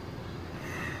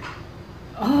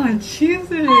 Oh, Jesus.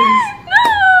 No.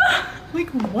 Like,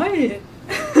 what?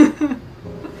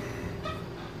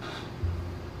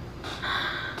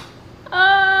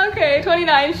 Okay,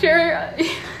 29. Share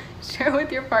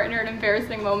with your partner an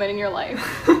embarrassing moment in your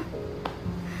life.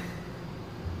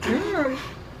 There are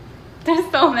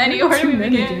There's so many. Where do too we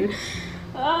many, begin? dude.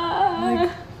 Like,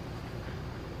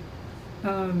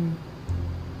 I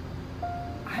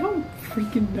don't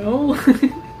freaking know.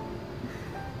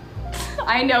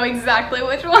 I know exactly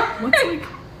which one. What's like,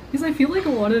 because I feel like a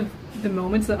lot of the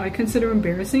moments that I consider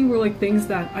embarrassing were like things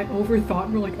that I overthought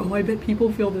and were like, oh, I bet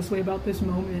people feel this way about this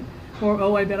moment. Or,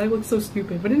 oh, I bet I look so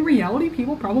stupid. But in reality,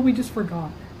 people probably just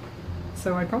forgot.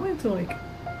 So I probably have to like...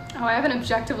 Oh, I have an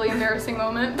objectively embarrassing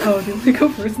moment. Oh, do you want to go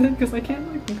first then? Because I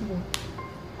can't like think of one.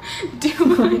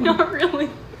 Do I? Not really.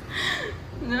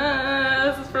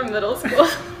 No, this is from middle school.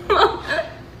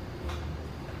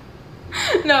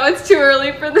 No, it's too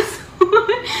early for this one.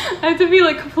 I have to be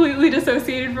like completely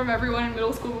dissociated from everyone in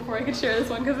middle school before I could share this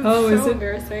one because it's so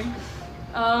embarrassing.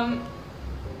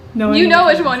 No, you know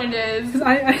which one it is. Because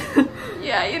I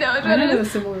Yeah, you know which I one had it a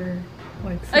is. similar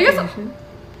like I guess- situation.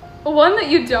 One that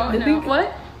you don't I know. think-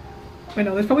 What? I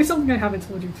know, there's probably something I haven't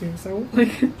told you too, so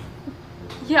like...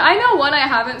 Yeah, I know one I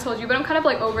haven't told you, but I'm kind of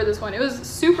like over this one. It was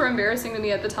super embarrassing to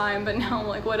me at the time, but now I'm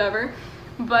like, whatever.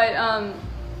 But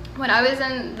when I was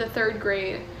in the 3rd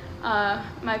grade,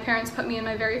 my parents put me in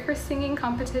my very first singing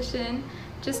competition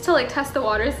just to like test the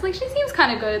waters. Like, she seems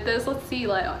kind of good at this. Let's see,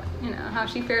 like, you know, how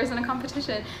she fares in a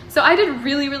competition. So I did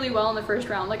really, really well in the first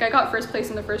round. Like, I got 1st place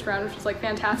in the first round, which was like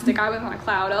fantastic. I was on a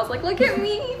cloud. I was like, look at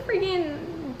me, freaking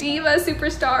diva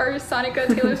superstar, Sonica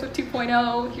Taylor Swift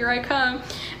 2.0, here I come.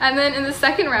 And then in the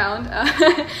 2nd round,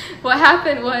 what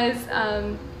happened was,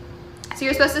 so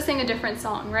you're supposed to sing a different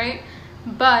song, right?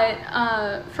 But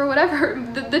for whatever,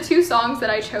 the 2 songs that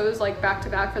I chose like back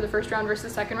to back for the 1st round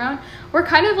versus 2nd round were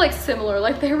kind of like similar.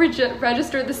 Like, they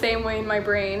registered the same way in my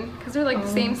brain because they're like the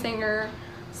same singer,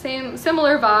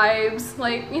 similar vibes,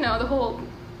 like, you know, the whole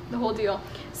the whole deal.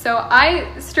 So I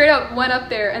straight up went up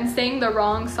there and sang the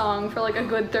wrong song for like a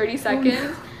good 30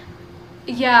 seconds.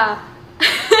 Yeah.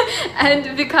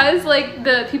 And because like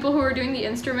the people who were doing the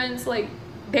instruments, like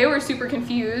they were super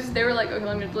confused. They were like,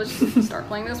 okay, let's just start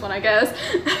playing this one, I guess.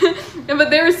 But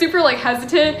they were super like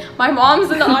hesitant. My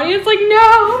mom's in the audience like,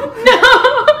 no.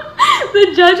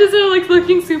 The judges are like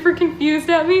looking super confused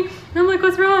at me. And I'm like,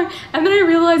 what's wrong? And then I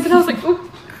realized and I was like,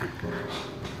 ooh.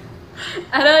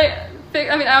 And I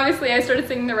mean, obviously I started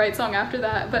singing the right song after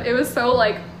that, but it was so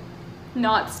like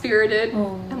not spirited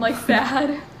and like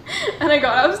sad. And I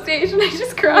got off stage and I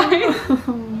just cried.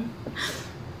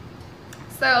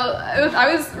 So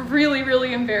I was really,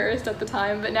 really embarrassed at the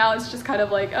time, but now it's just kind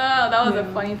of like, oh, that was a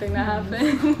funny thing that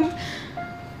happened.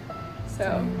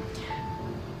 So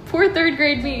poor third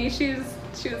grade me, she was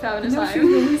having a time. Now she's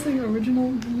releasing original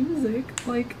music.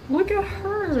 Like, look at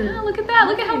her. Yeah, look at that.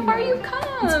 Look at how far you've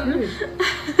come. That's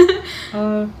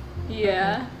great.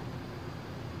 Yeah.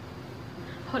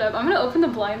 Hold up, I'm gonna open the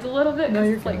blinds a little bit because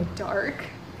it's like dark.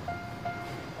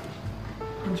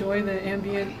 Enjoy the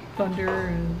ambient thunder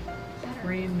and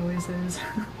rain noises.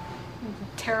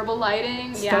 Terrible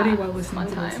lighting. Study while listening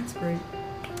to this. It's great.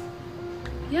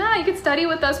 Yeah, you can study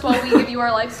with us while we give you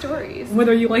our life stories.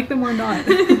 Whether you like them or not.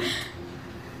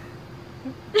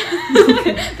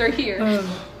 They're here.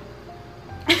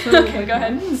 So, okay, go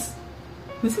ahead.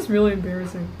 This is really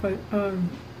embarrassing, but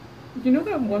you know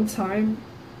that one time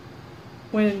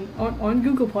when on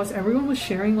Google Plus everyone was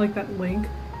sharing like that link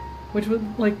which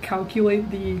would like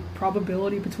calculate the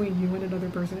probability between you and another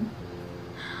person?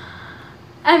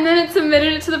 And then it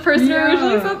submitted it to the person who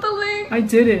originally sent the link? I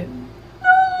did it.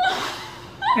 No!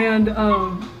 And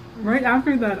right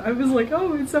after that I was like,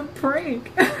 oh, it's a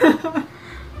prank.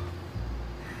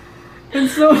 And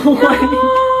so like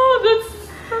that's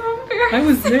so embarrassing. I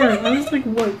was there. I was like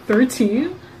what,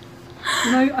 13?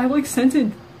 And I like sent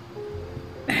it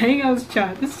Hangouts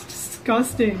chat. This is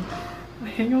disgusting.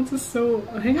 Hangouts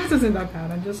isn't that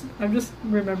bad. I'm just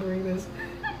remembering this.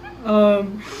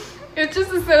 It's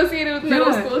just associated with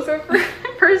middle school, so for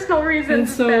personal reasons and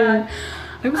so, it's bad.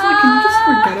 I was like, can you just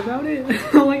forget about it?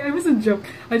 Like, it was a joke.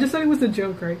 I just thought it was a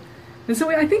joke, right? And so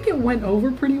I think it went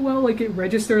over pretty well. Like, it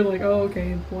registered like, oh,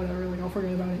 okay, whatever, like, I'll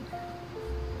forget about it.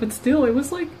 But still, it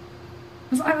was like,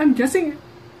 I'm guessing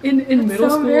in middle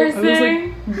school, I was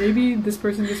like, maybe this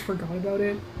person just forgot about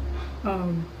it.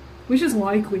 Which is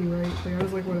likely, right? Like, I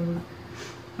was like, whatever.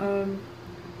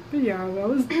 But yeah,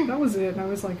 that was it. And I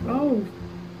was like, oh,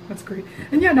 that's great.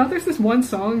 And yeah, now there's this one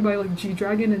song by like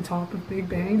G-Dragon and Top of Big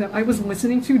Bang that I was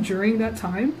listening to during that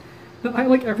time. That I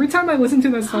like every time I listen to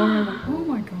that song, I'm like, oh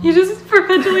my god. You just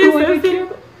perpetually associate.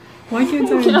 Why can't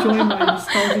I enjoy my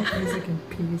nostalgic music in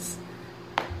peace?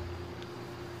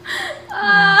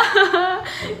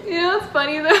 You know what's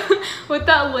funny though? With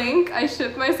that link, I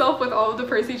shipped myself with all of the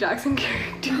Percy Jackson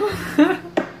characters.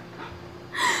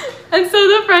 And so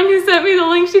the friend who sent me the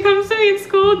link, she comes to me in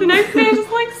school the next day and just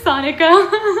like, Sonica.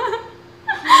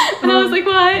 And I was like,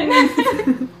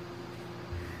 what?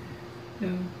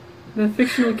 Yeah. The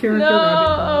fictional character no, rabbit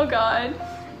hole. Oh god.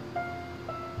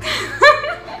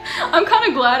 I'm kind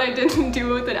of glad I didn't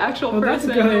do it with an actual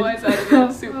person, otherwise that would have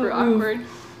been super awkward.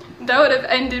 That would have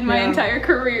ended my entire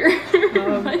career.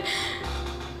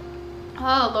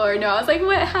 Oh lord, no. I was like,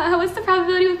 what's the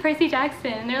probability with Percy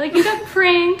Jackson? And they're like, you got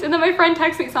pranked. And then my friend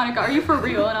texted me, Sonica, are you for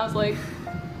real? And I was like,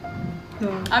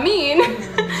 I mean.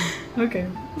 Okay.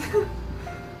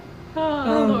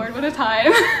 Oh lord, what a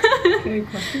time. Okay,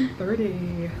 question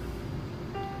 30.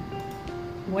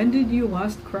 When did you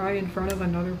last cry in front of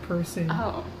another person?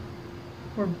 Oh.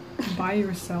 Or by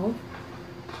yourself?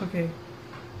 Okay.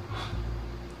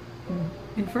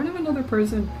 In front of another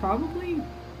person, probably...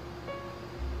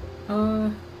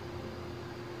 I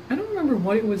don't remember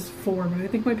what it was for, but I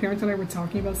think my parents and I were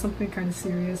talking about something kind of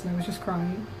serious and I was just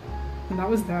crying. And that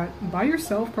was that. By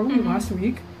yourself, probably last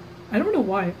week. I don't know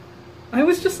why. I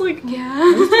was just like...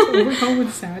 I was just overcome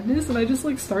with sadness and I just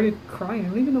like started crying. I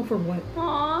don't even know for what.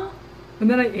 Aww. And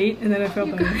then I ate and then I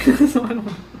felt better. So I don't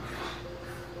know.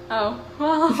 Oh,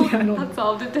 well, that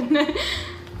solved it, didn't it?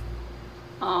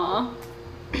 Aww.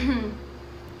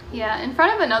 Yeah, in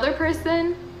front of another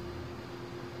person,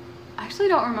 I actually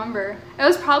don't remember. It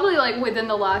was probably like not within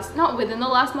the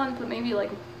last month, but maybe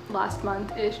like last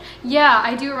month-ish. Yeah,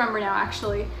 I do remember now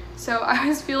actually. So I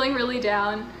was feeling really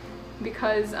down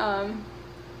because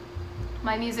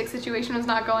my music situation was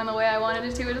not going the way I wanted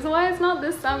it to, which is why it's not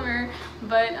this summer.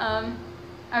 But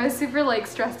I was super like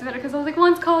stressed about it because I was like,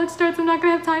 once college starts, I'm not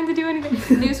gonna have time to do anything.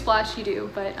 Newsflash, you do.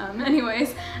 But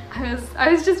anyways,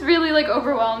 I was just really like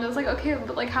overwhelmed. I was like, okay,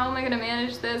 but like, how am I gonna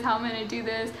manage this? How am I gonna do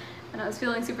this? and I was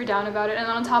feeling super down about it. And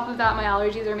on top of that, my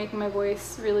allergies are making my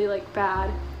voice really like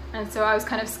bad, and so I was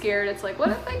kind of scared. It's like, what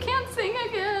if I can't sing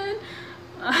again?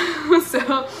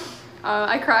 So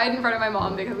I cried in front of my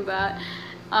mom because of that.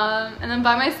 And then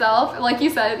by myself, like you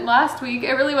said last week,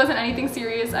 it really wasn't anything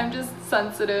serious. I'm just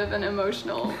sensitive and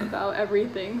emotional about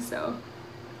everything, so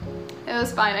it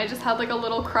was fine. I just had like a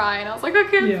little cry, and I was like,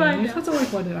 okay, I'm fine. You just have to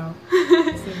like let it out.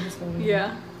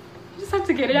 Yeah. You just have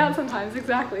to get it out sometimes,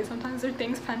 exactly. Sometimes there are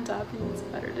things pent up, and it's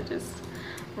better to just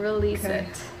release it.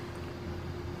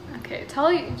 Okay,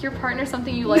 tell your partner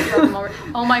something you like about them already.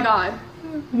 Oh my god.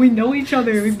 We know each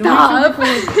other. We've Stop! known each other for,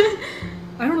 like,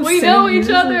 I don't know. We know each years,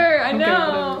 other. like, I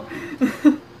know.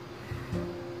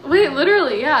 Wait,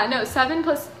 literally, yeah. No, 7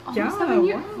 plus almost 7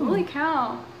 years. Wow. Holy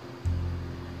cow.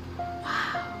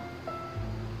 Wow.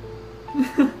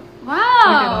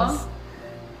 Wow.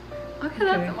 Okay,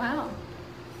 that's wow.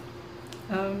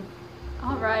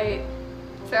 All right.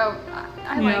 So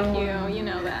I like you. You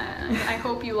know that. I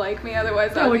hope you like me.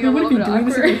 Otherwise, that would be a little bit awkward.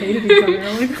 This if we hated each other.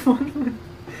 Like,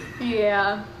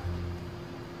 yeah.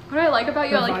 What do I like about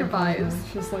you? I like your vibes.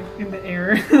 It's just like in the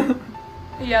air.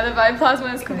 Yeah, the vibe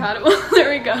plasma is compatible. There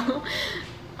we go.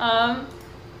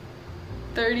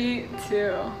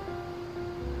 32.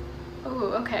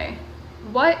 Oh, okay.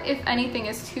 What, if anything,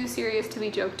 is too serious to be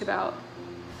joked about?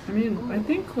 I mean, I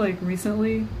think like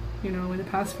recently, you know, in the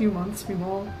past few months, we've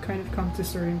all kind of come to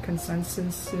certain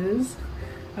consensuses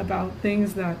about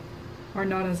things that are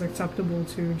not as acceptable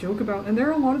to joke about. And there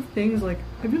are a lot of things, like,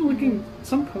 I've been looking,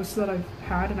 some posts that I've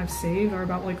had and I've saved are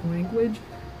about like language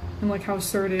and like how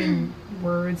certain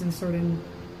words and certain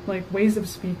like ways of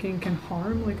speaking can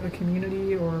harm like a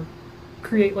community or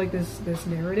create like this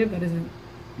narrative that isn't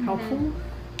helpful.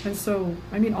 And so,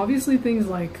 I mean, obviously things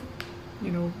like,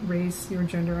 you know, race, your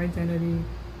gender identity,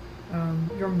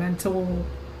 your mental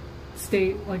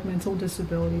state, like mental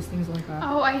disabilities, things like that.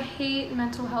 Oh, I hate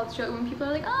mental health jokes when people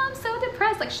are like, oh, I'm so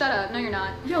depressed. Like, shut up. No, you're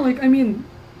not. Yeah, like, I mean,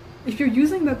 if you're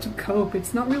using that to cope,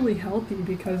 it's not really healthy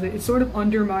because it sort of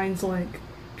undermines, like,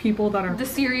 people that are... the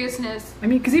seriousness. I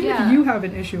mean, because even if you have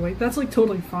an issue, like, that's, like,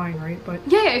 totally fine, right? But...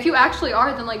 yeah, if you actually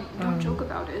are, then, like, don't joke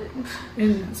about it.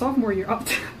 In sophomore year... oh,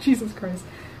 Jesus Christ.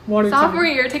 Water sophomore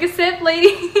time. Year, take a sip,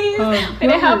 ladies. I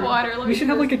didn't have water. We should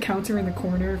have, like, a counter in the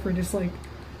corner for just, like,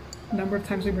 number of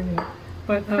times we bring it up.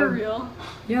 But, for real?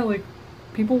 Yeah, like,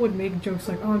 people would make jokes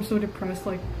like, oh, I'm so depressed,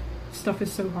 like, stuff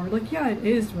is so hard. Like, yeah, it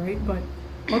is, right? But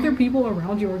other people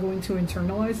around you are going to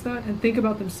internalize that and think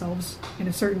about themselves in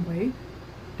a certain way.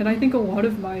 And I think a lot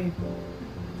of my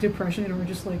depression or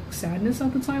just, like, sadness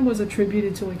at the time was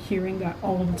attributed to, like, hearing that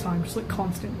all the time, just, like,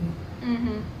 constantly.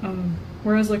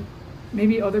 Whereas, like,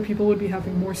 maybe other people would be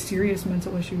having more serious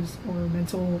mental issues or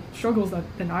mental struggles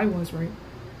than I was, right?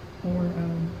 Or,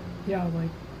 yeah, like,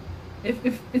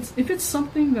 if it's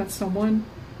something that someone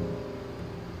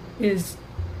is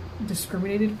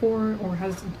discriminated for or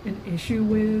has an issue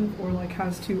with or like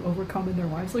has to overcome in their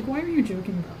lives, like, why are you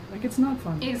joking about it? Like, it's not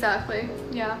fun. Exactly.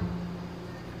 Yeah.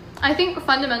 I think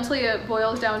fundamentally it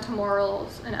boils down to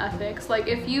morals and ethics. Like,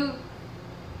 if you,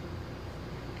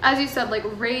 as you said, like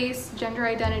race, gender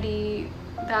identity,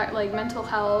 that, like, mental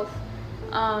health,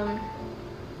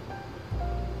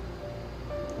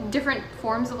 different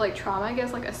forms of, like, trauma, I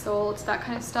guess, like assaults, that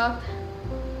kind of stuff.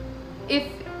 If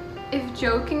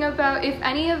joking about, if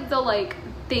any of the, like,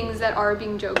 things that are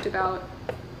being joked about,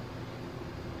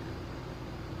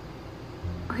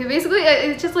 okay, basically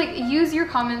it's just like, use your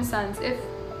common sense. If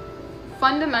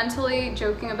fundamentally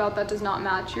joking about that does not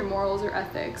match your morals or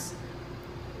ethics,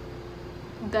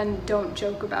 then don't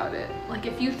joke about it. Like,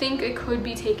 if you think it could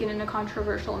be taken in a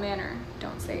controversial manner,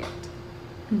 don't say it.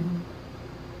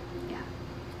 Yeah.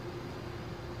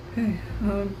 Okay,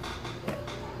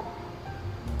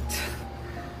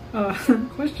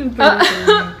 question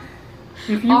 33.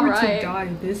 If you were to die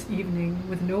this evening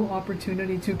with no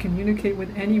opportunity to communicate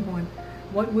with anyone,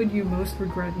 what would you most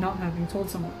regret not having told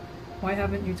someone? Why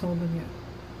haven't you told them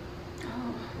yet?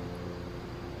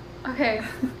 Oh. Okay,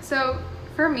 so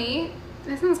for me,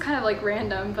 this one's kind of like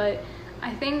random, but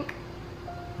I think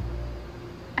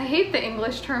I hate the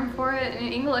English term for it.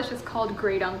 In English, it's called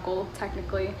great uncle,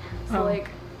 technically. So like,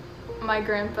 my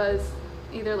grandpa's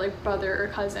either like brother or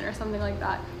cousin or something like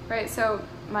that, right? So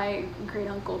my great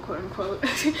uncle, quote unquote.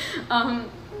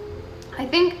 I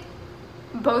think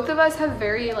both of us have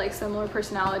very, like, similar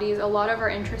personalities. A lot of our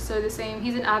interests are the same.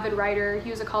 He's an avid writer. He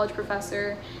was a college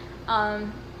professor,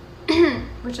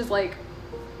 which is, like,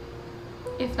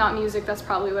 if not music, that's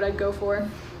probably what I'd go for.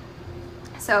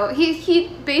 So he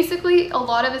basically, a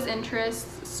lot of his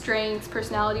interests, strengths,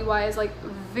 personality-wise, like,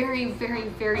 very, very,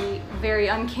 very, very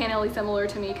uncannily similar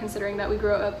to me, considering that we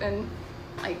grew up in,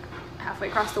 like, halfway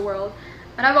across the world.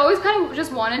 And I've always kind of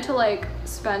just wanted to like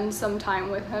spend some time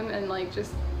with him and like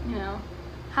just, you know,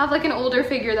 have like an older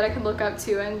figure that I could look up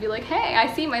to and be like, hey,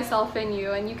 I see myself in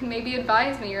you and you can maybe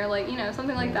advise me, or like, you know,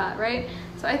 something like that, right?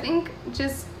 So I think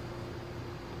just,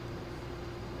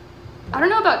 I don't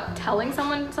know about telling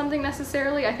someone something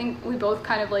necessarily. I think we both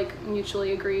kind of like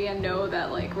mutually agree and know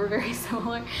that like we're very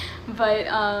similar, but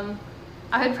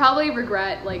I would probably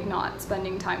regret like not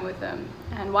spending time with them.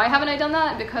 And why haven't I done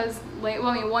that? Because like, well,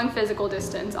 I mean, one, physical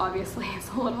distance, obviously it's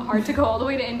a little hard to go all the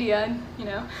way to India, and, you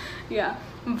know, yeah.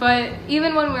 But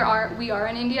even when we are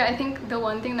in India, I think the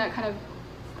one thing that kind of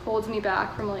holds me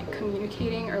back from like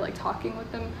communicating or like talking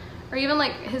with them, or even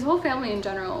like his whole family in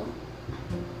general,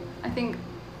 I think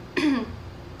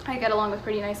I get along with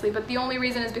pretty nicely, but the only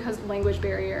reason is because language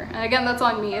barrier. And again, that's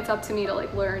on me. It's up to me to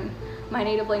like learn my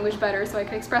native language better so I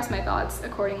can express my thoughts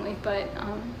accordingly. But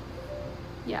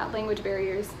yeah, language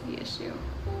barrier is the issue.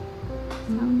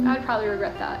 So I would probably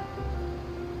regret that.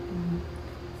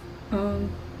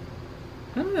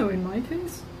 I don't know, in my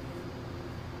case,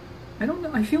 I don't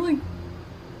know, I feel like,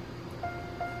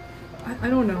 I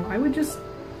don't know, I would just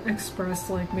express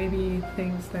like maybe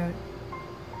things that,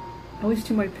 at least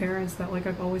to my parents, that like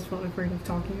I've always felt afraid of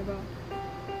talking about,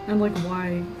 and like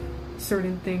why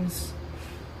certain things,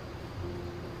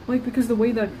 like because the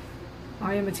way that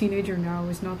I am a teenager now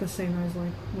is not the same as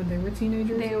like when they were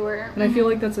teenagers. They were. And I feel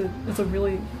like that's a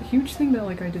really huge thing that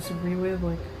like I disagree with.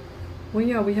 Like, well,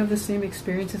 yeah, we have the same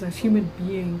experiences as human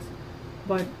beings,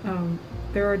 but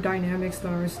there are dynamics that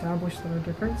are established that are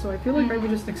different. So I feel like I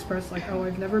would just express like, oh,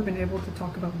 I've never been able to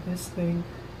talk about this thing,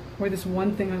 or this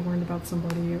one thing I learned about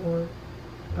somebody, or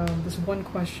this one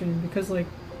question, because like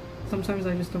sometimes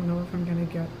I just don't know if I'm gonna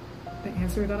get the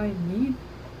answer that I need.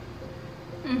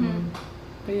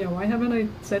 But yeah, why haven't I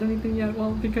said anything yet?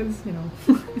 Well, because, you know,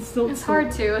 it's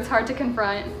hard to. It's hard to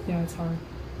confront. Yeah, it's hard.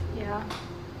 Yeah.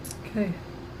 Okay.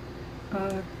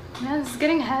 Man, this is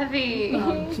getting heavy.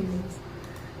 Oh, Jesus.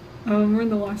 We're in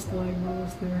the last leg. We're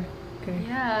almost there. Okay.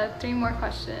 Yeah, 3 more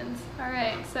questions. All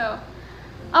right, so...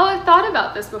 Oh, I've thought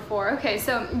about this before. Okay,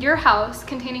 so your house,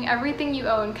 containing everything you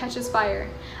own, catches fire.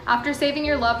 After saving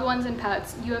your loved ones and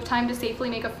pets, you have time to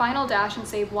safely make a final dash and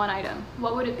save one item.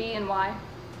 What would it be and why?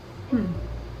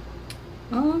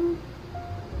 I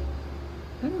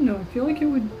don't know. I feel like it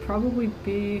would probably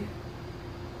be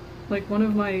like one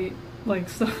of my one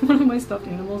of my stuffed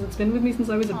animals. It's been with me since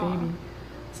I was a baby.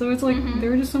 So it's like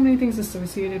there are just so many things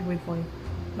associated with like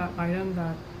that item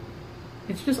that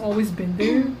it's just always been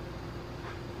there.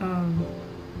 And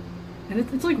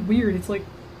it's like weird. It's like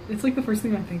the first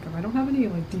thing I think of. I don't have any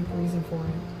like deep reason for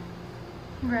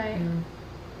it. Right. Yeah.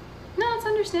 No, it's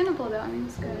understandable though. I mean,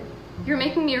 it's good. You're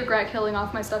making me regret killing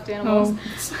off my stuffed animals.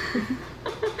 Oh, sorry.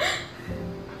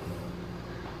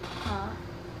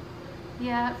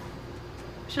 Yeah.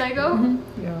 Should I go?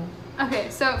 Yeah. Okay,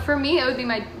 so for me, it would be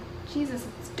my... Jesus,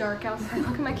 it's dark outside.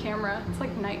 Look at my camera. It's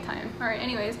like nighttime. All right,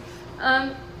 anyways.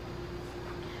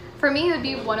 For me, it would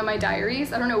be one of my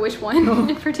diaries. I don't know which one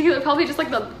in particular. Probably just like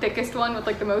the thickest one with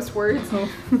like the most words.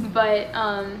 But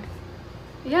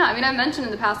yeah, I mean, I mentioned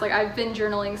in the past, like I've been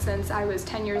journaling since I was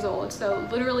 10 years old. So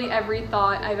literally every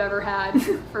thought I've ever had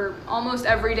for almost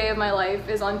every day of my life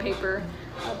is on paper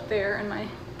up there in my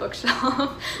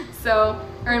bookshelf. So,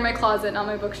 or in my closet, not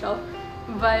my bookshelf.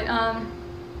 But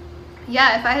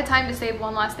yeah, if I had time to save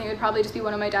one last thing, it would probably just be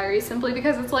one of my diaries, simply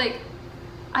because it's like,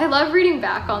 I love reading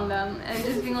back on them and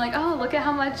just being like, oh, look at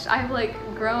how much I've like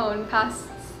grown past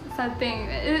said thing.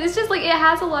 It's just like, it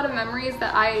has a lot of memories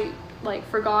that I like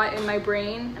forgot in my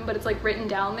brain, but it's like written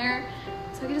down there.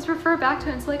 So I can just refer back to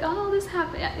it. It's like, oh, this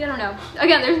happened. I don't know.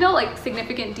 Again, there's no like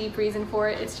significant deep reason for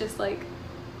it. It's just like,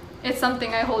 it's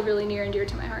something I hold really near and dear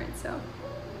to my heart. So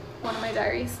one of my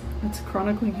diaries. It's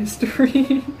chronicling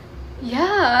history.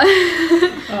 Yeah.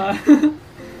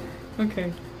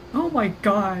 Okay. Oh my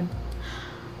god.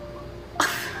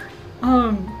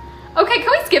 Okay,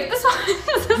 can we skip this one?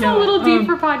 This is a little deep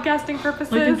for podcasting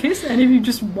purposes. Like, in case any of you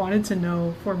just wanted to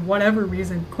know, for whatever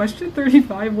reason, question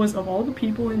 35 was, of all the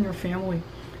people in your family,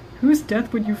 whose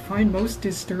death would you find most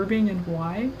disturbing and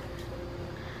why?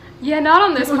 Yeah, not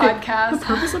on this podcast. The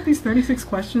purpose of these 36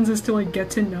 questions is to, like, get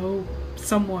to know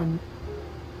someone.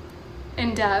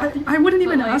 In depth. I wouldn't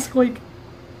even ask, like,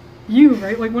 you,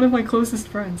 right? Like, one of my closest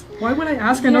friends. Why would I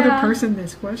ask another person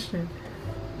this question?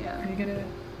 Yeah. Are you gonna...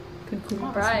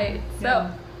 All right, so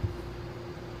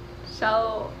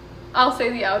I'll say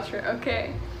the outro.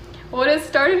 Okay, what has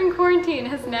started in quarantine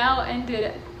has now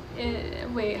ended.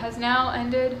 Has now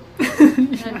ended.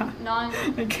 Yeah,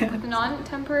 I guess. With a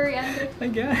non-temporary ending. I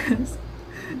guess.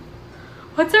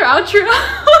 What's our outro?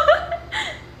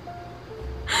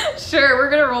 Sure, we're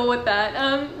gonna roll with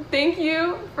that. Thank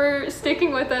you for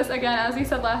sticking with us again, as we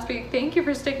said last week. Thank you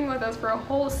for sticking with us for a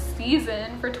whole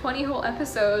season, for 20 whole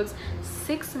episodes,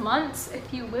 6 months,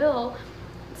 if you will.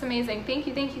 It's amazing. Thank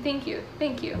you, thank you, thank you,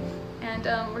 thank you. And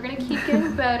we're gonna keep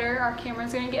getting better. Our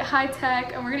camera's gonna get high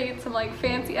tech, and we're gonna get some like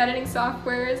fancy editing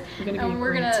softwares, and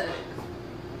we're gonna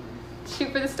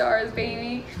shoot for the stars,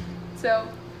 baby. So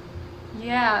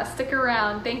yeah, stick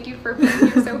around. Thank you for being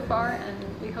here so far, and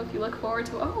we hope you look forward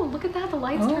to. Oh, look at that! The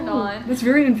lights turned on. That's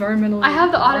very environmental. I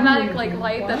have the automatic like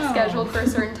light that's scheduled for a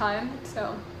certain time.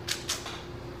 So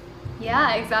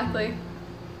yeah, exactly.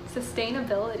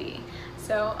 Sustainability.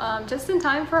 So just in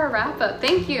time for our wrap up.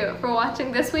 Thank you for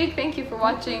watching this week. Thank you for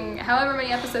watching however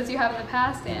many episodes you have in the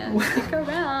past, and stick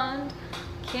around.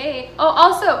 Okay. Oh,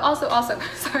 also,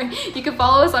 sorry. You can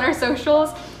follow us on our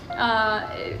socials.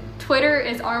 Twitter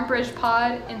is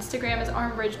ArmBridgePod. Instagram is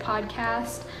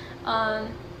ArmBridgePodcast.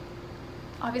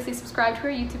 Obviously, subscribe to our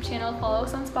YouTube channel. Follow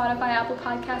us on Spotify, Apple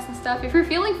Podcasts, and stuff. If you're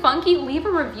feeling funky, leave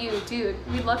a review, dude.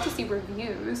 We'd love to see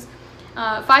reviews.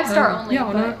 5-star only. Yeah,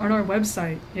 on our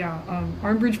website. Yeah,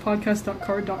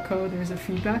 armbridgepodcast.card.co. There's a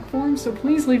feedback form, so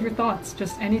please leave your thoughts.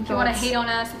 Just any thoughts. If you want to hate on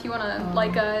us, if you want to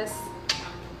like us,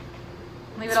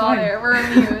 leave it all fine. there. We're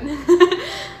immune.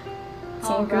 It's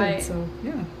all right. good. So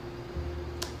yeah.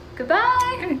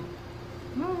 Goodbye. Okay.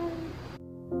 Bye.